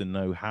for, to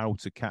know how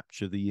to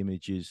capture the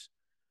images.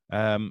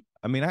 I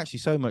mean, actually,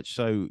 so much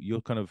so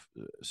you're kind of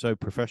so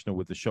professional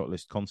with the shot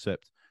list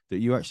concept that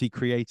you actually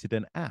created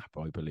an app,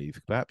 I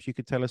believe. Perhaps you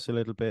could tell us a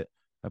little bit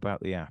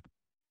about the app.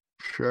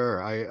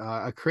 Sure.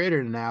 I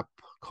created an app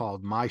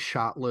called My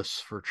Shot Lists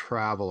for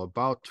Travel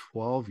about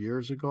 12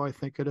 years ago, I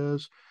think it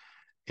is.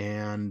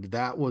 And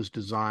that was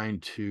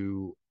designed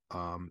to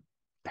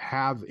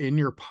have in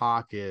your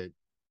pocket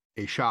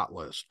a shot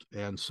list.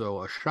 And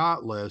so a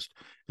shot list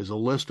is a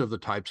list of the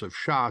types of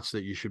shots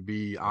that you should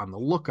be on the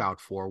lookout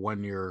for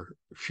when you're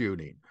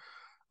shooting.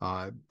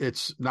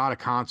 It's not a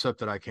concept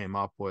that I came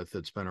up with.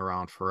 It's been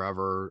around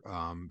forever.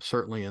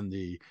 Certainly in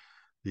the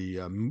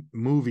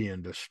movie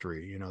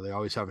industry, they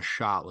always have a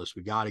shot list.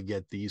 We got to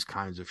get these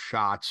kinds of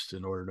shots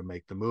in order to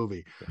make the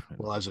movie. Definitely.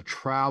 Well, as a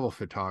travel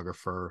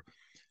photographer,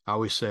 I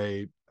always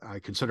say I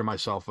consider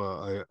myself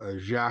a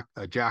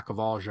jack of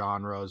all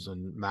genres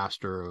and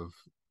master of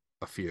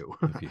a few.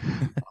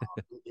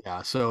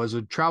 Yeah. So as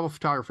a travel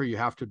photographer, you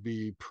have to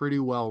be pretty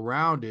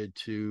well-rounded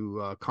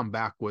to come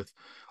back with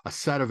a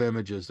set of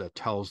images that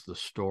tells the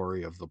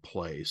story of the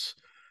place.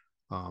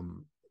 I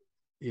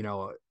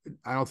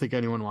don't think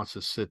anyone wants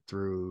to sit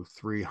through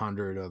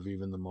 300 of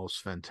even the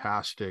most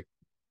fantastic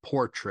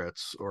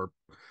portraits or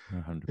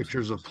 100%.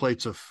 pictures of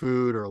plates of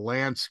food or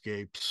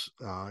landscapes.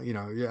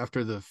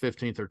 After the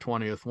 15th or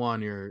 20th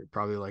one, you're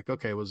probably like,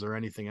 okay, was there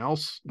anything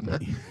else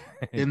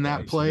in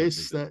that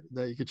place that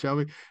you could show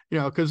me?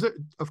 Because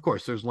of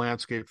course there's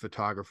landscape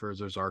photographers,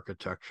 there's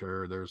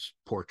architecture, there's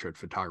portrait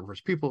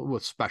photographers, people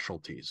with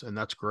specialties, and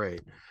that's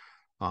great.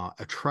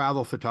 A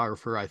travel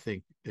photographer, I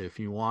think, if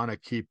you want to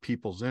keep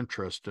people's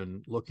interest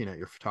in looking at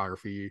your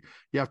photography,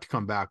 you have to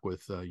come back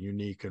with a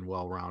unique and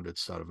well-rounded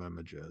set of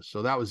images.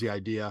 So that was the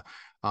idea.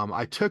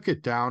 I took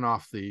it down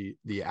off the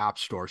App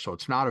Store, so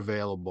it's not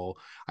available.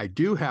 I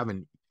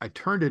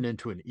turned it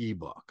into an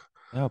ebook.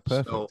 Oh,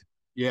 perfect. So,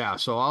 yeah,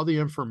 so all the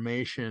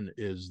information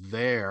is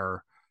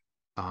there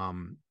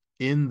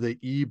in the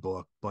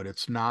ebook, but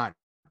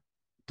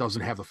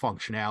doesn't have the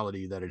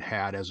functionality that it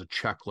had as a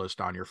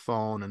checklist on your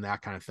phone and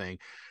that kind of thing,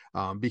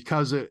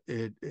 because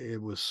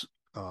it was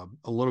a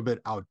little bit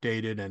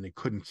outdated and it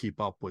couldn't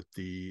keep up with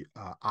the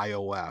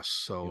iOS.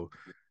 So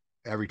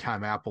every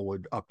time Apple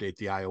would update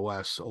the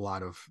iOS, a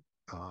lot of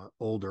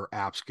older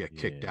apps get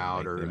kicked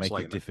out, or they make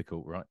it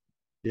difficult, right?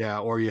 Yeah,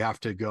 or you have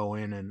to go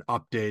in and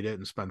update it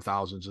and spend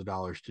thousands of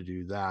dollars to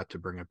do that, to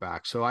bring it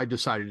back. So I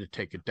decided to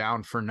take it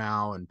down for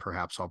now, and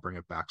perhaps I'll bring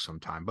it back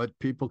sometime. But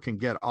people can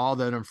get all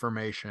that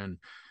information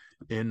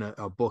in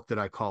a book that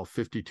I call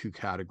 52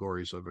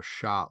 Categories of a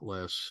Shot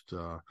List,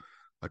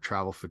 a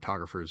travel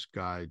photographer's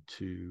guide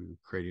to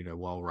creating a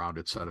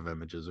well-rounded set of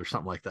images, or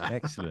something like that.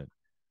 Excellent.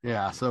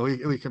 Yeah, so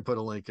we can put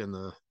a link in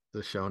the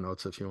show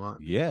notes if you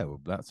want. Yeah,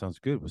 well, that sounds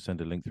good. We'll send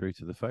a link through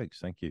to the folks.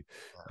 Thank you.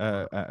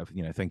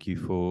 Thank you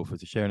for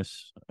sharing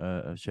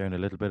sharing a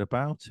little bit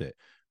about it.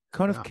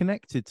 Kind of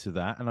connected to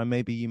that, and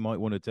maybe you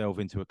might want to delve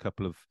into a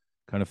couple of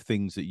kind of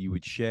things that you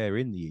would share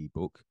in the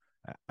ebook.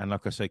 And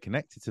like I say,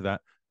 connected to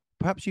that,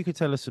 perhaps you could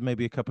tell us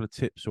maybe a couple of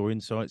tips or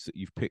insights that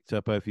you've picked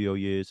up over your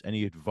years.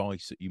 Any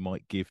advice that you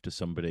might give to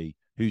somebody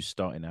who's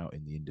starting out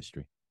in the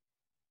industry?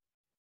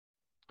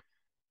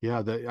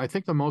 Yeah, I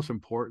think the most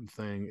important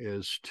thing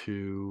is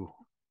to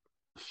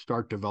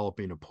start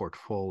developing a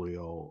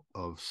portfolio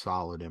of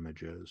solid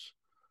images.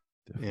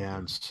 Definitely.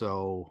 And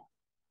so,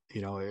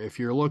 if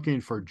you're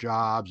looking for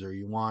jobs or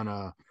you want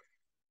to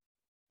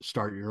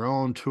start your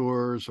own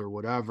tours or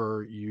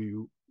whatever,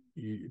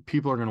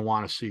 people are going to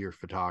want to see your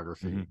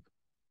photography.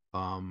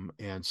 Mm-hmm.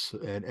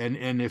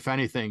 And if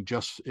anything,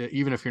 just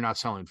even if you're not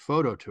selling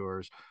photo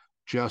tours,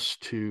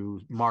 just to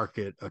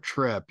market a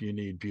trip, you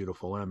need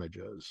beautiful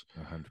images.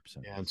 100%.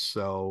 And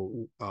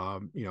so,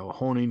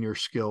 honing your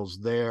skills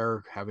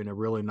there, having a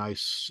really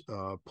nice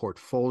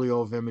portfolio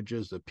of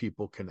images that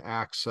people can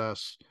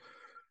access.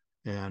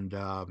 And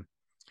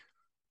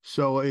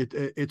so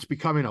it's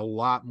becoming a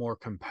lot more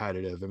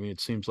competitive. I mean,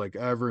 it seems like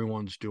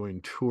everyone's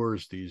doing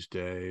tours these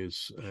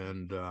days,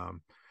 and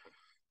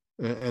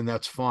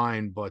that's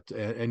fine, but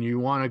you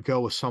want to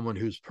go with someone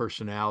whose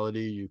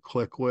personality you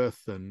click with,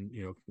 and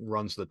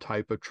runs the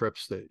type of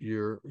trips that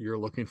you're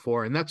looking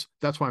for. And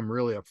that's why I'm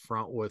really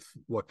upfront with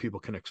what people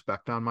can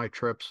expect on my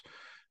trips,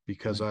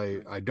 because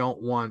I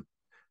don't want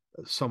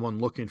someone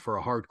looking for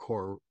a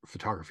hardcore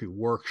photography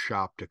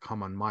workshop to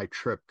come on my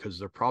trip, because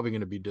they're probably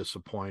going to be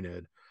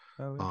disappointed.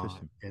 Oh,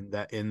 interesting.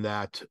 In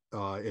that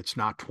it's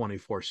not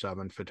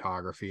 24/7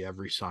 photography,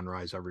 every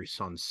sunrise, every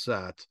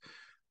sunset.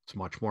 It's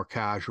much more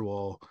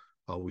casual.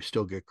 We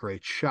still get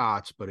great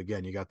shots, but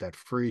again, you got that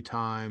free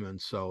time. And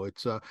so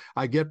it's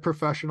I get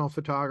professional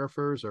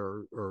photographers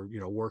or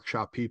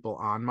workshop people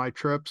on my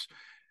trips.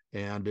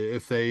 And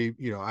if they,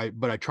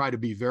 but I try to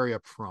be very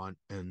upfront.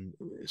 And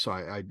so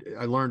I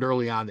learned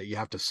early on that you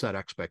have to set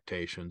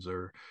expectations,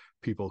 or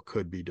people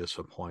could be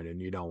disappointed,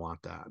 and you don't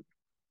want that.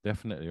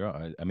 Definitely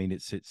right. I mean,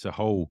 it's a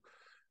whole,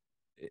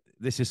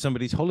 this is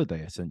somebody's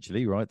holiday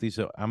essentially, right? These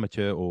are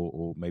amateur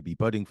or maybe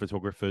budding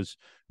photographers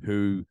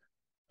who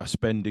are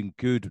spending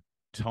good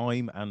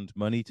time and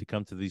money to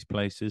come to these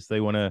places.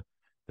 They want to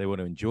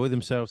enjoy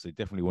themselves. They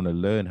definitely want to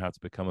learn how to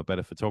become a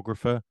better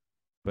photographer.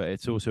 But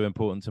it's also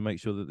important to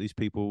make sure that these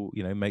people,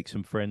 make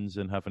some friends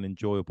and have an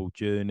enjoyable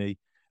journey.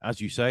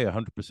 As you say,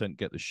 100%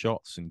 get the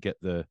shots and get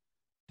the,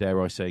 dare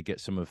I say,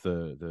 get some of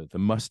the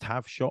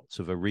must-have shots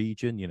of a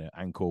region.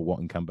 Angkor Wat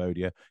in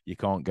Cambodia. You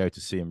can't go to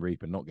Siem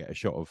Reap and not get a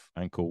shot of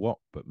Angkor Wat,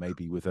 but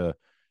maybe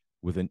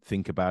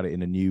think about it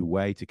in a new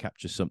way to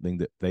capture something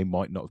that they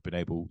might not have been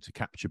able to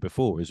capture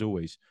before is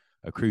always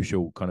a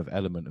crucial kind of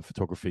element of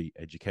photography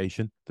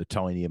education, the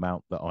tiny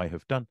amount that I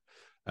have done.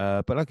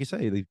 But like you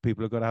say, these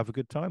people have got to have a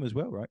good time as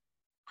well, right?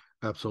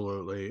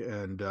 Absolutely.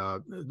 And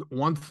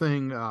one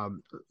thing,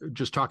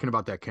 just talking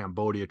about that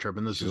Cambodia trip,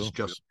 and this is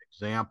just an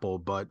example,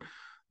 but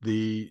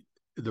the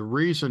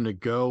reason to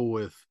go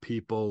with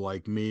people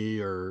like me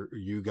or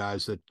you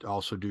guys that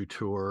also do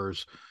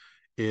tours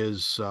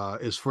is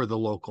for the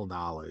local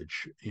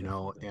knowledge,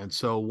 And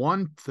so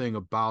one thing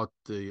about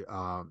the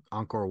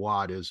Angkor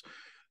Wat is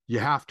you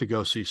have to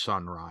go see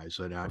sunrise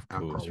at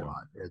Angkor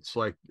Wat.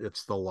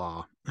 It's the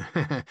law.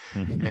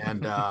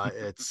 And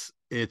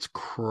it's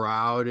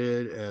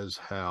crowded as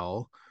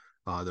hell.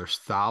 There's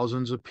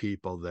thousands of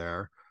people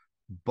there,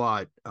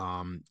 but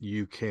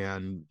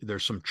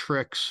there's some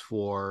tricks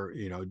for,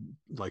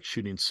 like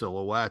shooting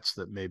silhouettes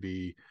that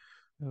maybe,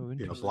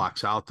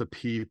 blocks out the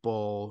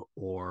people,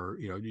 or,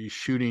 you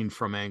shooting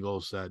from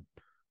angles that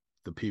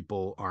the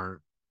people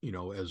aren't,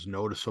 as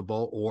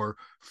noticeable, or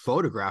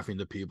photographing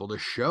the people to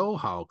show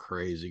how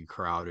crazy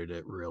crowded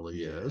it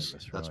really is.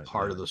 That's right,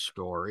 part of the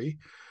story.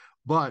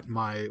 But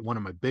one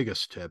of my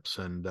biggest tips,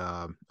 and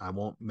I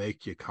won't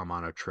make you come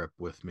on a trip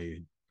with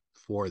me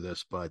for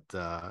this, but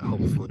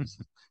hopefully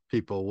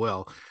people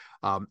will,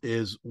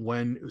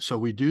 so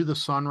we do the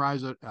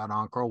sunrise at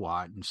Angkor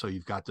Wat. And so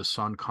you've got the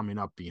sun coming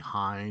up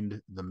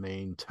behind the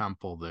main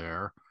temple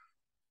there.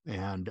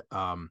 And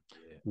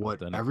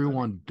what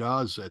everyone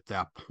does at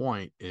that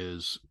point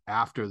is,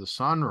 after the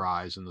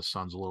sunrise and the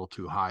sun's a little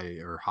too high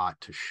or hot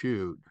to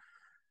shoot,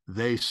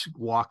 they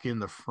walk in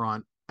the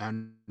front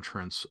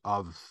entrance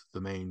of the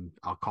main,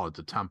 I'll call it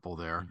the temple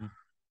there. Mm-hmm.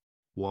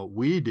 What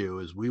we do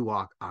is we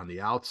walk on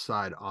the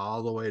outside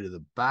all the way to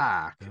the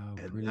back,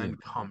 then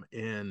come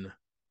in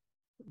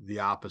the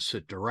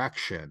opposite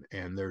direction,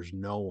 and there's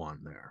no one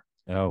there.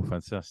 Oh,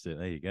 fantastic.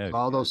 There you go. So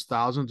all those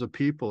thousands of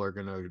people are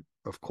going to,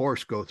 of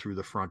course, go through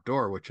the front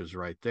door, which is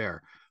right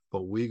there.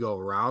 But we go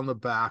around the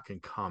back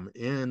and come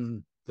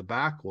in the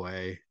back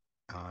way,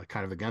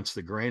 kind of against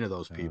the grain of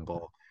those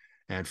people.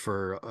 And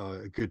for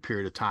a good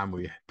period of time,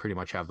 we pretty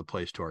much have the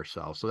place to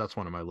ourselves. So that's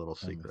one of my little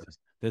secrets.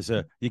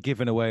 You're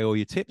giving away all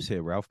your tips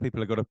here, Ralph.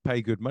 People have got to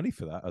pay good money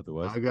for that,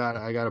 otherwise. I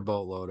got a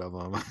boatload of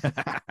them.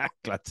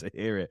 Glad to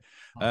hear it.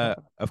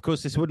 Of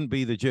course, this wouldn't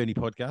be the Journey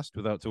podcast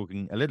without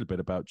talking a little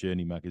bit about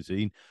Journey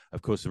magazine.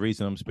 Of course, the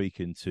reason I'm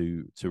speaking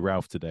to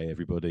Ralph today,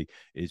 everybody,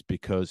 is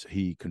because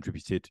he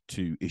contributed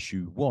to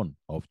issue 1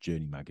 of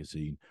Journey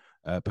magazine.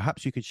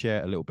 Perhaps you could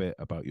share a little bit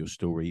about your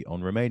story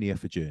on Romania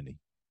for Journey.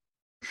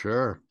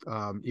 Sure.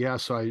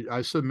 So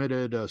I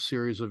submitted a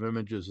series of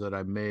images that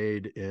I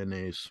made in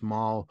a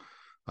small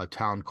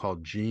town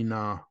called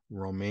Gina,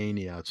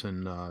 Romania. It's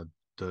in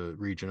the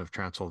region of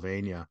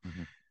Transylvania.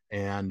 Mm-hmm.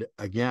 And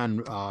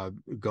again, I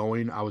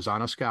was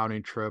on a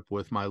scouting trip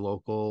with my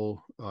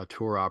local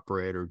tour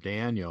operator,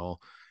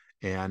 Daniel.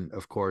 And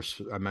of course,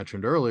 I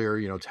mentioned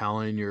earlier,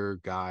 telling your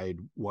guide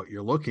what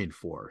you're looking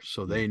for,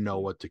 so they know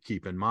what to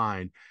keep in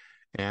mind.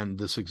 And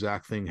this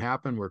exact thing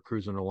happened. We're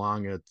cruising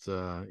along at,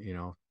 I don't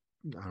know,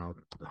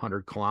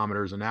 100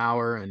 kilometers an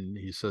hour. And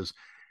he says,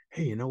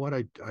 "Hey, you know what?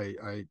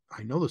 I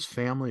know this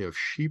family of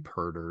sheep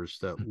herders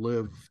that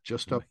live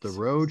just up the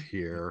road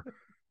here.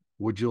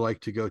 Would you like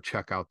to go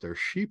check out their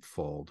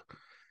sheepfold?"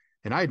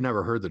 And I had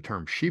never heard the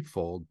term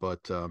sheepfold,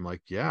 but I'm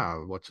like, yeah,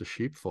 what's a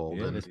sheepfold?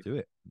 Yeah, and let's do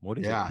it. What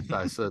is it? Yeah,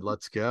 I said,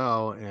 let's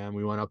go. And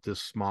we went up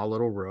this small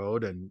little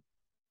road, and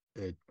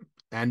it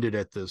ended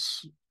at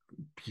this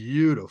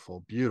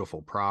beautiful,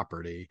 beautiful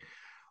property.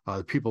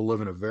 People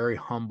live in a very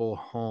humble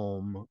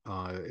home,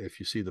 if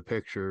you see the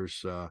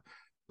pictures,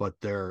 but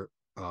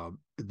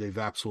they've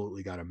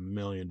absolutely got $1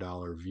 million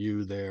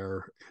view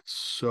there. It's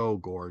so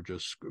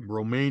gorgeous.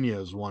 Romania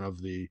is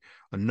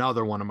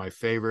another one of my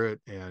favorite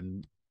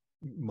and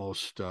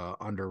most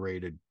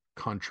underrated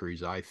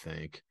countries, I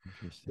think.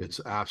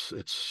 It's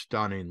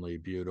stunningly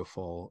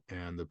beautiful,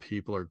 and the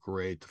people are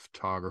great. The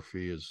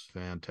photography is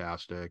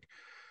fantastic.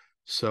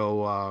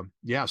 So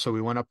so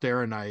we went up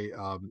there, and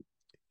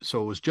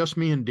so it was just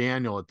me and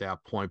Daniel at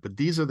that point, but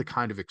these are the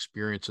kind of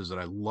experiences that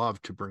I love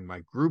to bring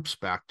my groups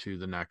back to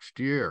the next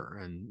year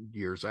and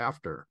years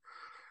after.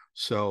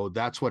 So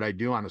that's what I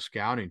do on a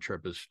scouting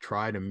trip, is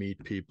try to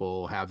meet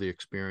people, have the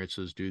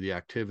experiences, do the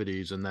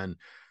activities, and then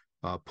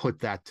put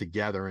that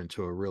together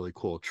into a really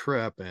cool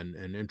trip, and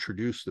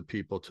introduce the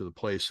people to the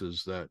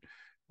places that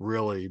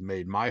really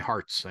made my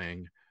heart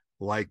sing,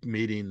 like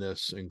meeting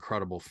this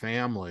incredible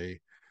family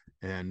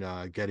and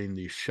getting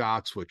these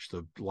shots, which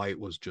the light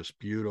was just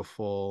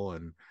beautiful.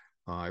 And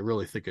I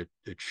really think it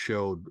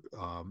showed,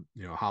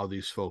 how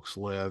these folks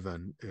live.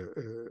 And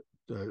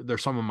they're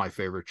some of my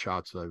favorite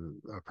shots that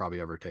I've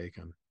probably ever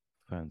taken.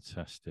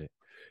 Fantastic.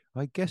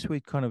 I guess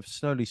we kind of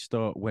slowly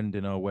start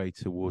wending our way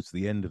towards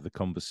the end of the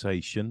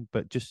conversation,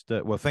 but just,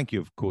 thank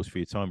you, of course, for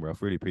your time,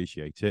 Ralph. Really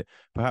appreciate it.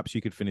 Perhaps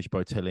you could finish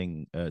by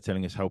telling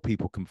us how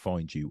people can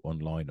find you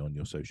online on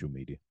your social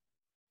media.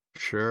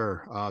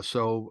 Sure.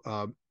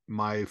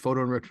 My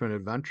photo enrichment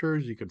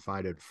adventures, you can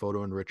find at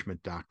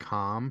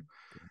photoenrichment.com.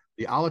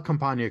 The Alla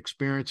Campagna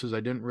experiences, I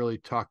didn't really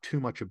talk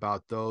too much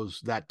about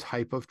that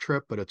type of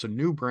trip, but it's a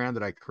new brand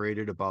that I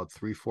created about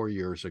 3-4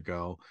 years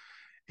ago.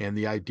 And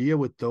the idea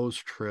with those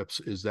trips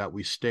is that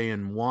we stay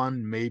in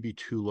 1, maybe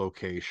 2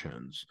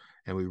 locations,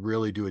 and we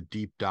really do a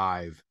deep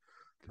dive.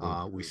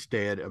 We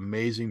stay at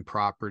amazing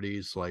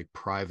properties like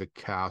private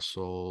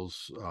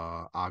castles,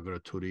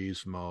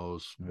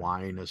 agriturismos,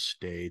 wine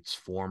estates,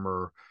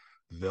 former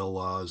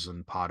villas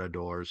and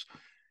patadors.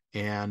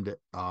 And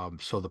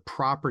so the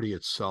property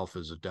itself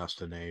is a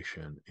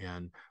destination.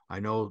 And I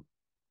know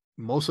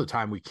most of the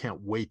time we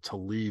can't wait to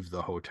leave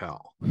the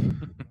hotel.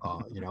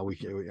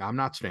 I'm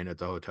not staying at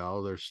the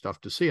hotel. There's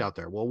stuff to see out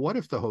there. Well, what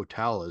if the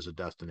hotel is a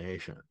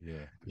destination?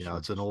 Yeah.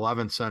 It's an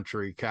 11th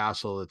century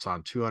castle. It's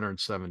on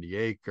 270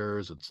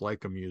 acres. It's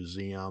like a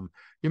museum.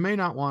 You may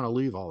not want to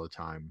leave all the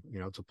time.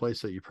 It's a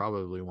place that you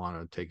probably want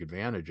to take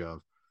advantage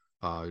of.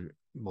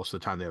 Most of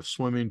the time they have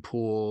swimming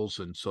pools,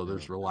 and so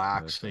there's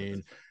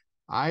relaxing.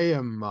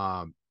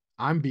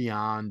 I'm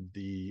beyond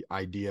the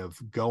idea of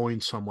going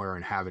somewhere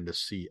and having to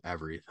see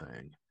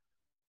everything.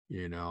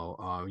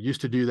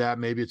 Used to do that.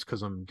 Maybe it's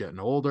because I'm getting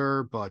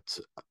older, but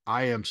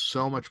I am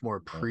so much more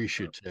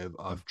appreciative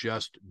of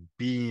just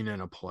being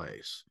in a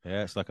place.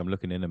 Yeah, it's like I'm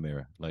looking in a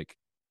mirror. Like,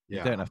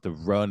 you don't have to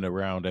run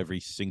around every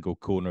single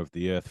corner of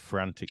the earth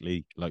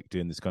frantically, like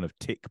doing this kind of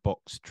tick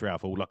box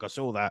travel. Like, I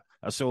saw that.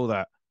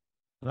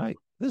 Like,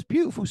 there's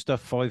beautiful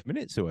stuff 5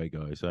 minutes away,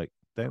 guys. Like,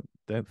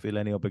 don't feel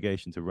any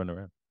obligation to run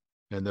around.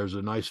 And there's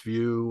a nice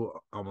view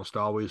almost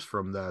always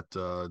from that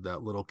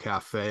little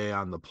cafe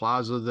on the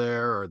plaza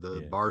there, or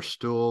the bar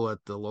stool at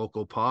the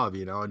local pub,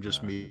 and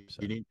just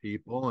meeting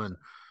people and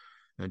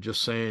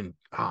just saying,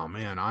 oh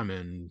man, I'm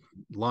in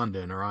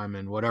London, or I'm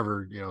in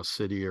whatever,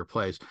 city or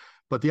place.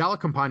 But the Alla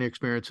Campagna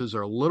experiences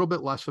are a little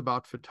bit less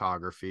about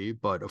photography,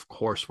 but of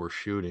course we're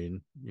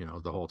shooting,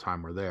 the whole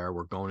time we're there.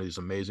 We're going to these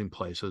amazing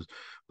places,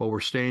 but we're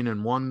staying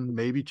in one,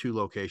 maybe two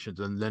locations,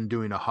 and then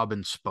doing a hub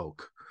and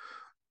spoke.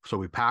 So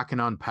we pack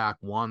and unpack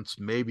once,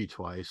 maybe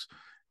twice,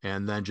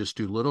 and then just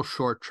do little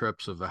short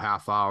trips of a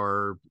half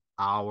hour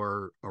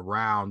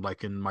around.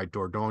 Like in my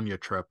Dordogne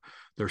trip,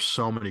 there's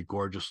so many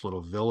gorgeous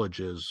little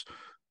villages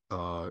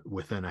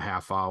within a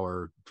half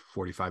hour,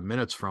 45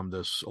 minutes from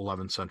this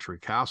 11th century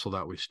castle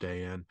that we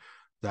stay in,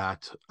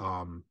 that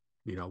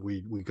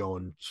we go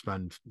and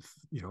spend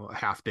a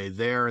half day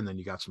there, and then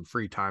you got some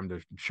free time to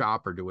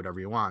shop or do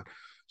whatever you want.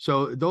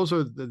 So those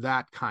are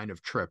that kind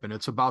of trip, and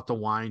it's about the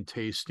wine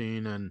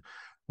tasting, and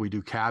we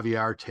do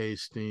caviar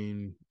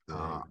tasting,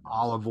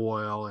 olive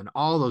oil, and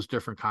all those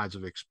different kinds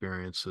of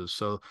experiences.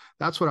 So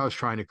that's what I was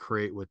trying to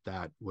create with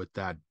that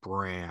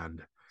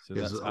brand. So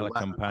that's Alla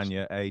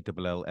Campagna,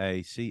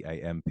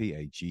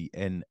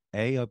 ALLACAMPAGNA,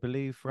 I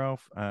believe,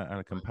 Ralph.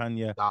 Alla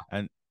Campagna,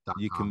 and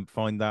you can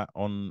find that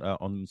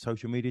on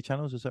social media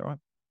channels. Is that right?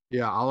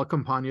 Yeah,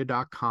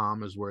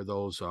 allacampagna.com is where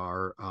those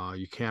are.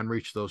 You can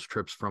reach those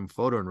trips from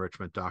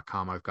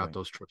photoenrichment.com. I've got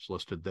those trips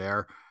listed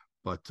there.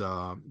 But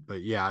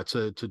yeah, it's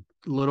a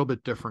little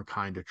bit different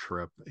kind of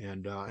trip.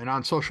 And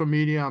on social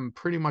media, I'm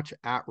pretty much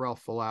at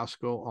Ralph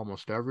Velasco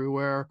almost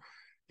everywhere.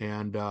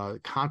 And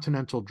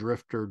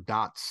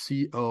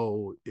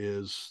continentaldrifter.co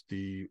is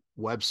the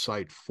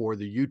website for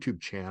the YouTube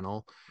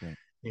channel. Okay.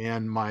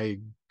 And my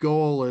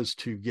goal is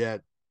to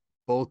get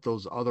both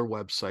those other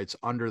websites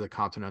under the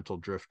Continental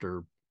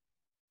Drifter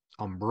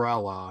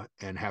umbrella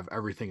and have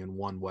everything in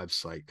one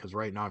website, because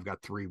right now I've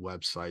got 3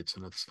 websites,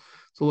 and it's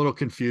a little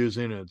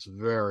confusing, and it's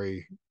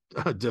very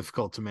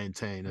difficult to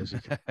maintain, as you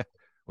can.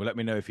 Well, let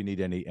me know if you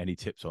need any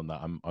tips on that.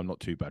 I'm not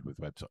too bad with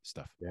website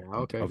stuff. Yeah,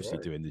 okay. I'm obviously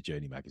doing the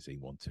Journey magazine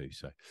one too,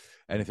 so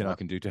anything I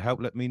can do to help,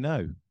 let me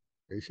know.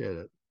 Appreciate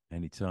it.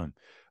 Anytime.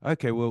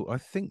 Okay, well, I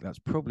think that's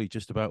probably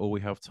just about all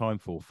we have time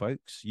for,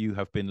 folks. You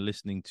have been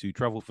listening to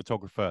travel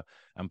photographer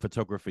and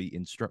photography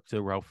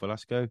instructor Ralph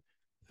Velasco.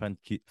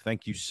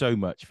 Thank you so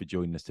much for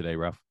joining us today,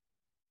 Ralph.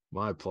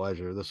 My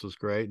pleasure. This was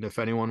great. And if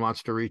anyone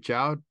wants to reach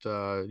out,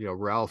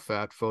 Ralph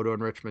at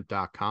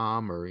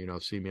photoenrichment.com, or,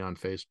 see me on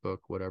Facebook,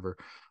 whatever.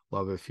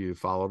 Love if you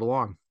followed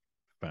along.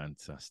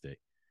 Fantastic.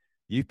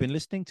 You've been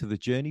listening to the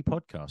Journey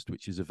podcast,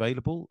 which is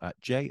available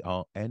at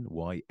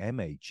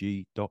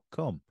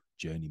jrnymag.com,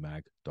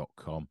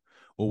 journeymag.com,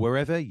 or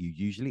wherever you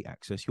usually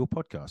access your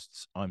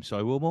podcasts. I'm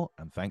Cy Wilmore,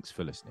 and thanks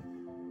for listening.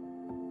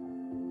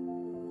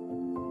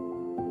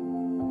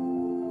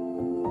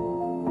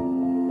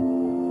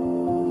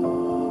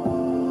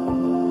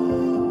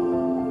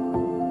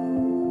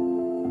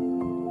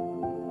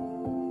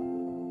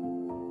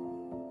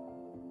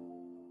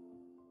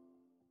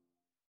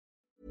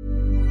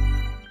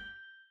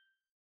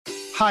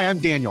 Hi, I'm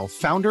Daniel,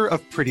 founder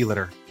of Pretty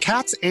Litter.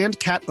 Cats and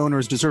cat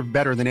owners deserve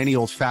better than any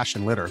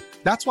old-fashioned litter.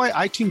 That's why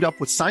I teamed up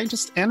with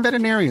scientists and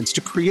veterinarians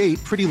to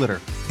create Pretty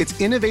Litter. Its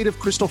innovative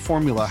crystal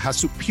formula has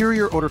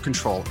superior odor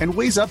control and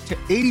weighs up to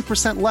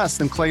 80% less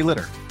than clay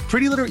litter.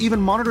 Pretty Litter even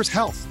monitors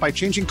health by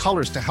changing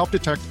colors to help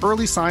detect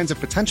early signs of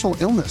potential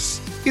illness.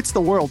 It's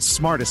the world's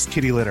smartest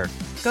kitty litter.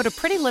 Go to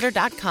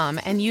prettylitter.com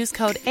and use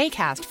code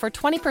ACAST for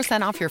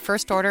 20% off your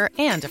first order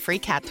and a free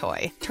cat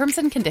toy. Terms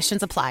and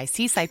conditions apply.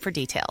 See site for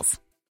details.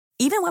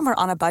 Even when we're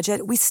on a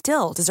budget, we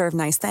still deserve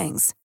nice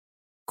things.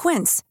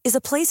 Quince is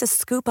a place to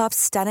scoop up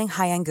stunning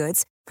high-end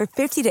goods for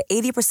 50 to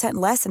 80%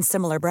 less than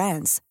similar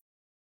brands.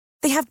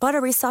 They have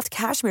buttery soft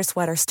cashmere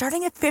sweaters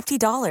starting at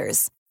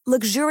 $50,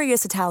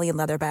 luxurious Italian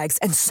leather bags,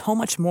 and so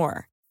much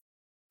more.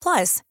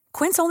 Plus,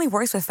 Quince only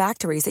works with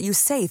factories that use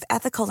safe,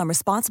 ethical, and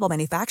responsible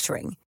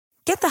manufacturing.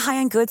 Get the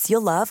high-end goods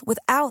you'll love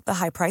without the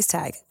high price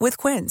tag with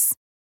Quince.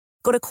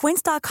 Go to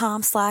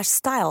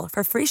quince.com/style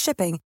for free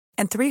shipping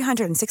and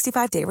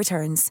 365-day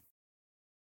returns.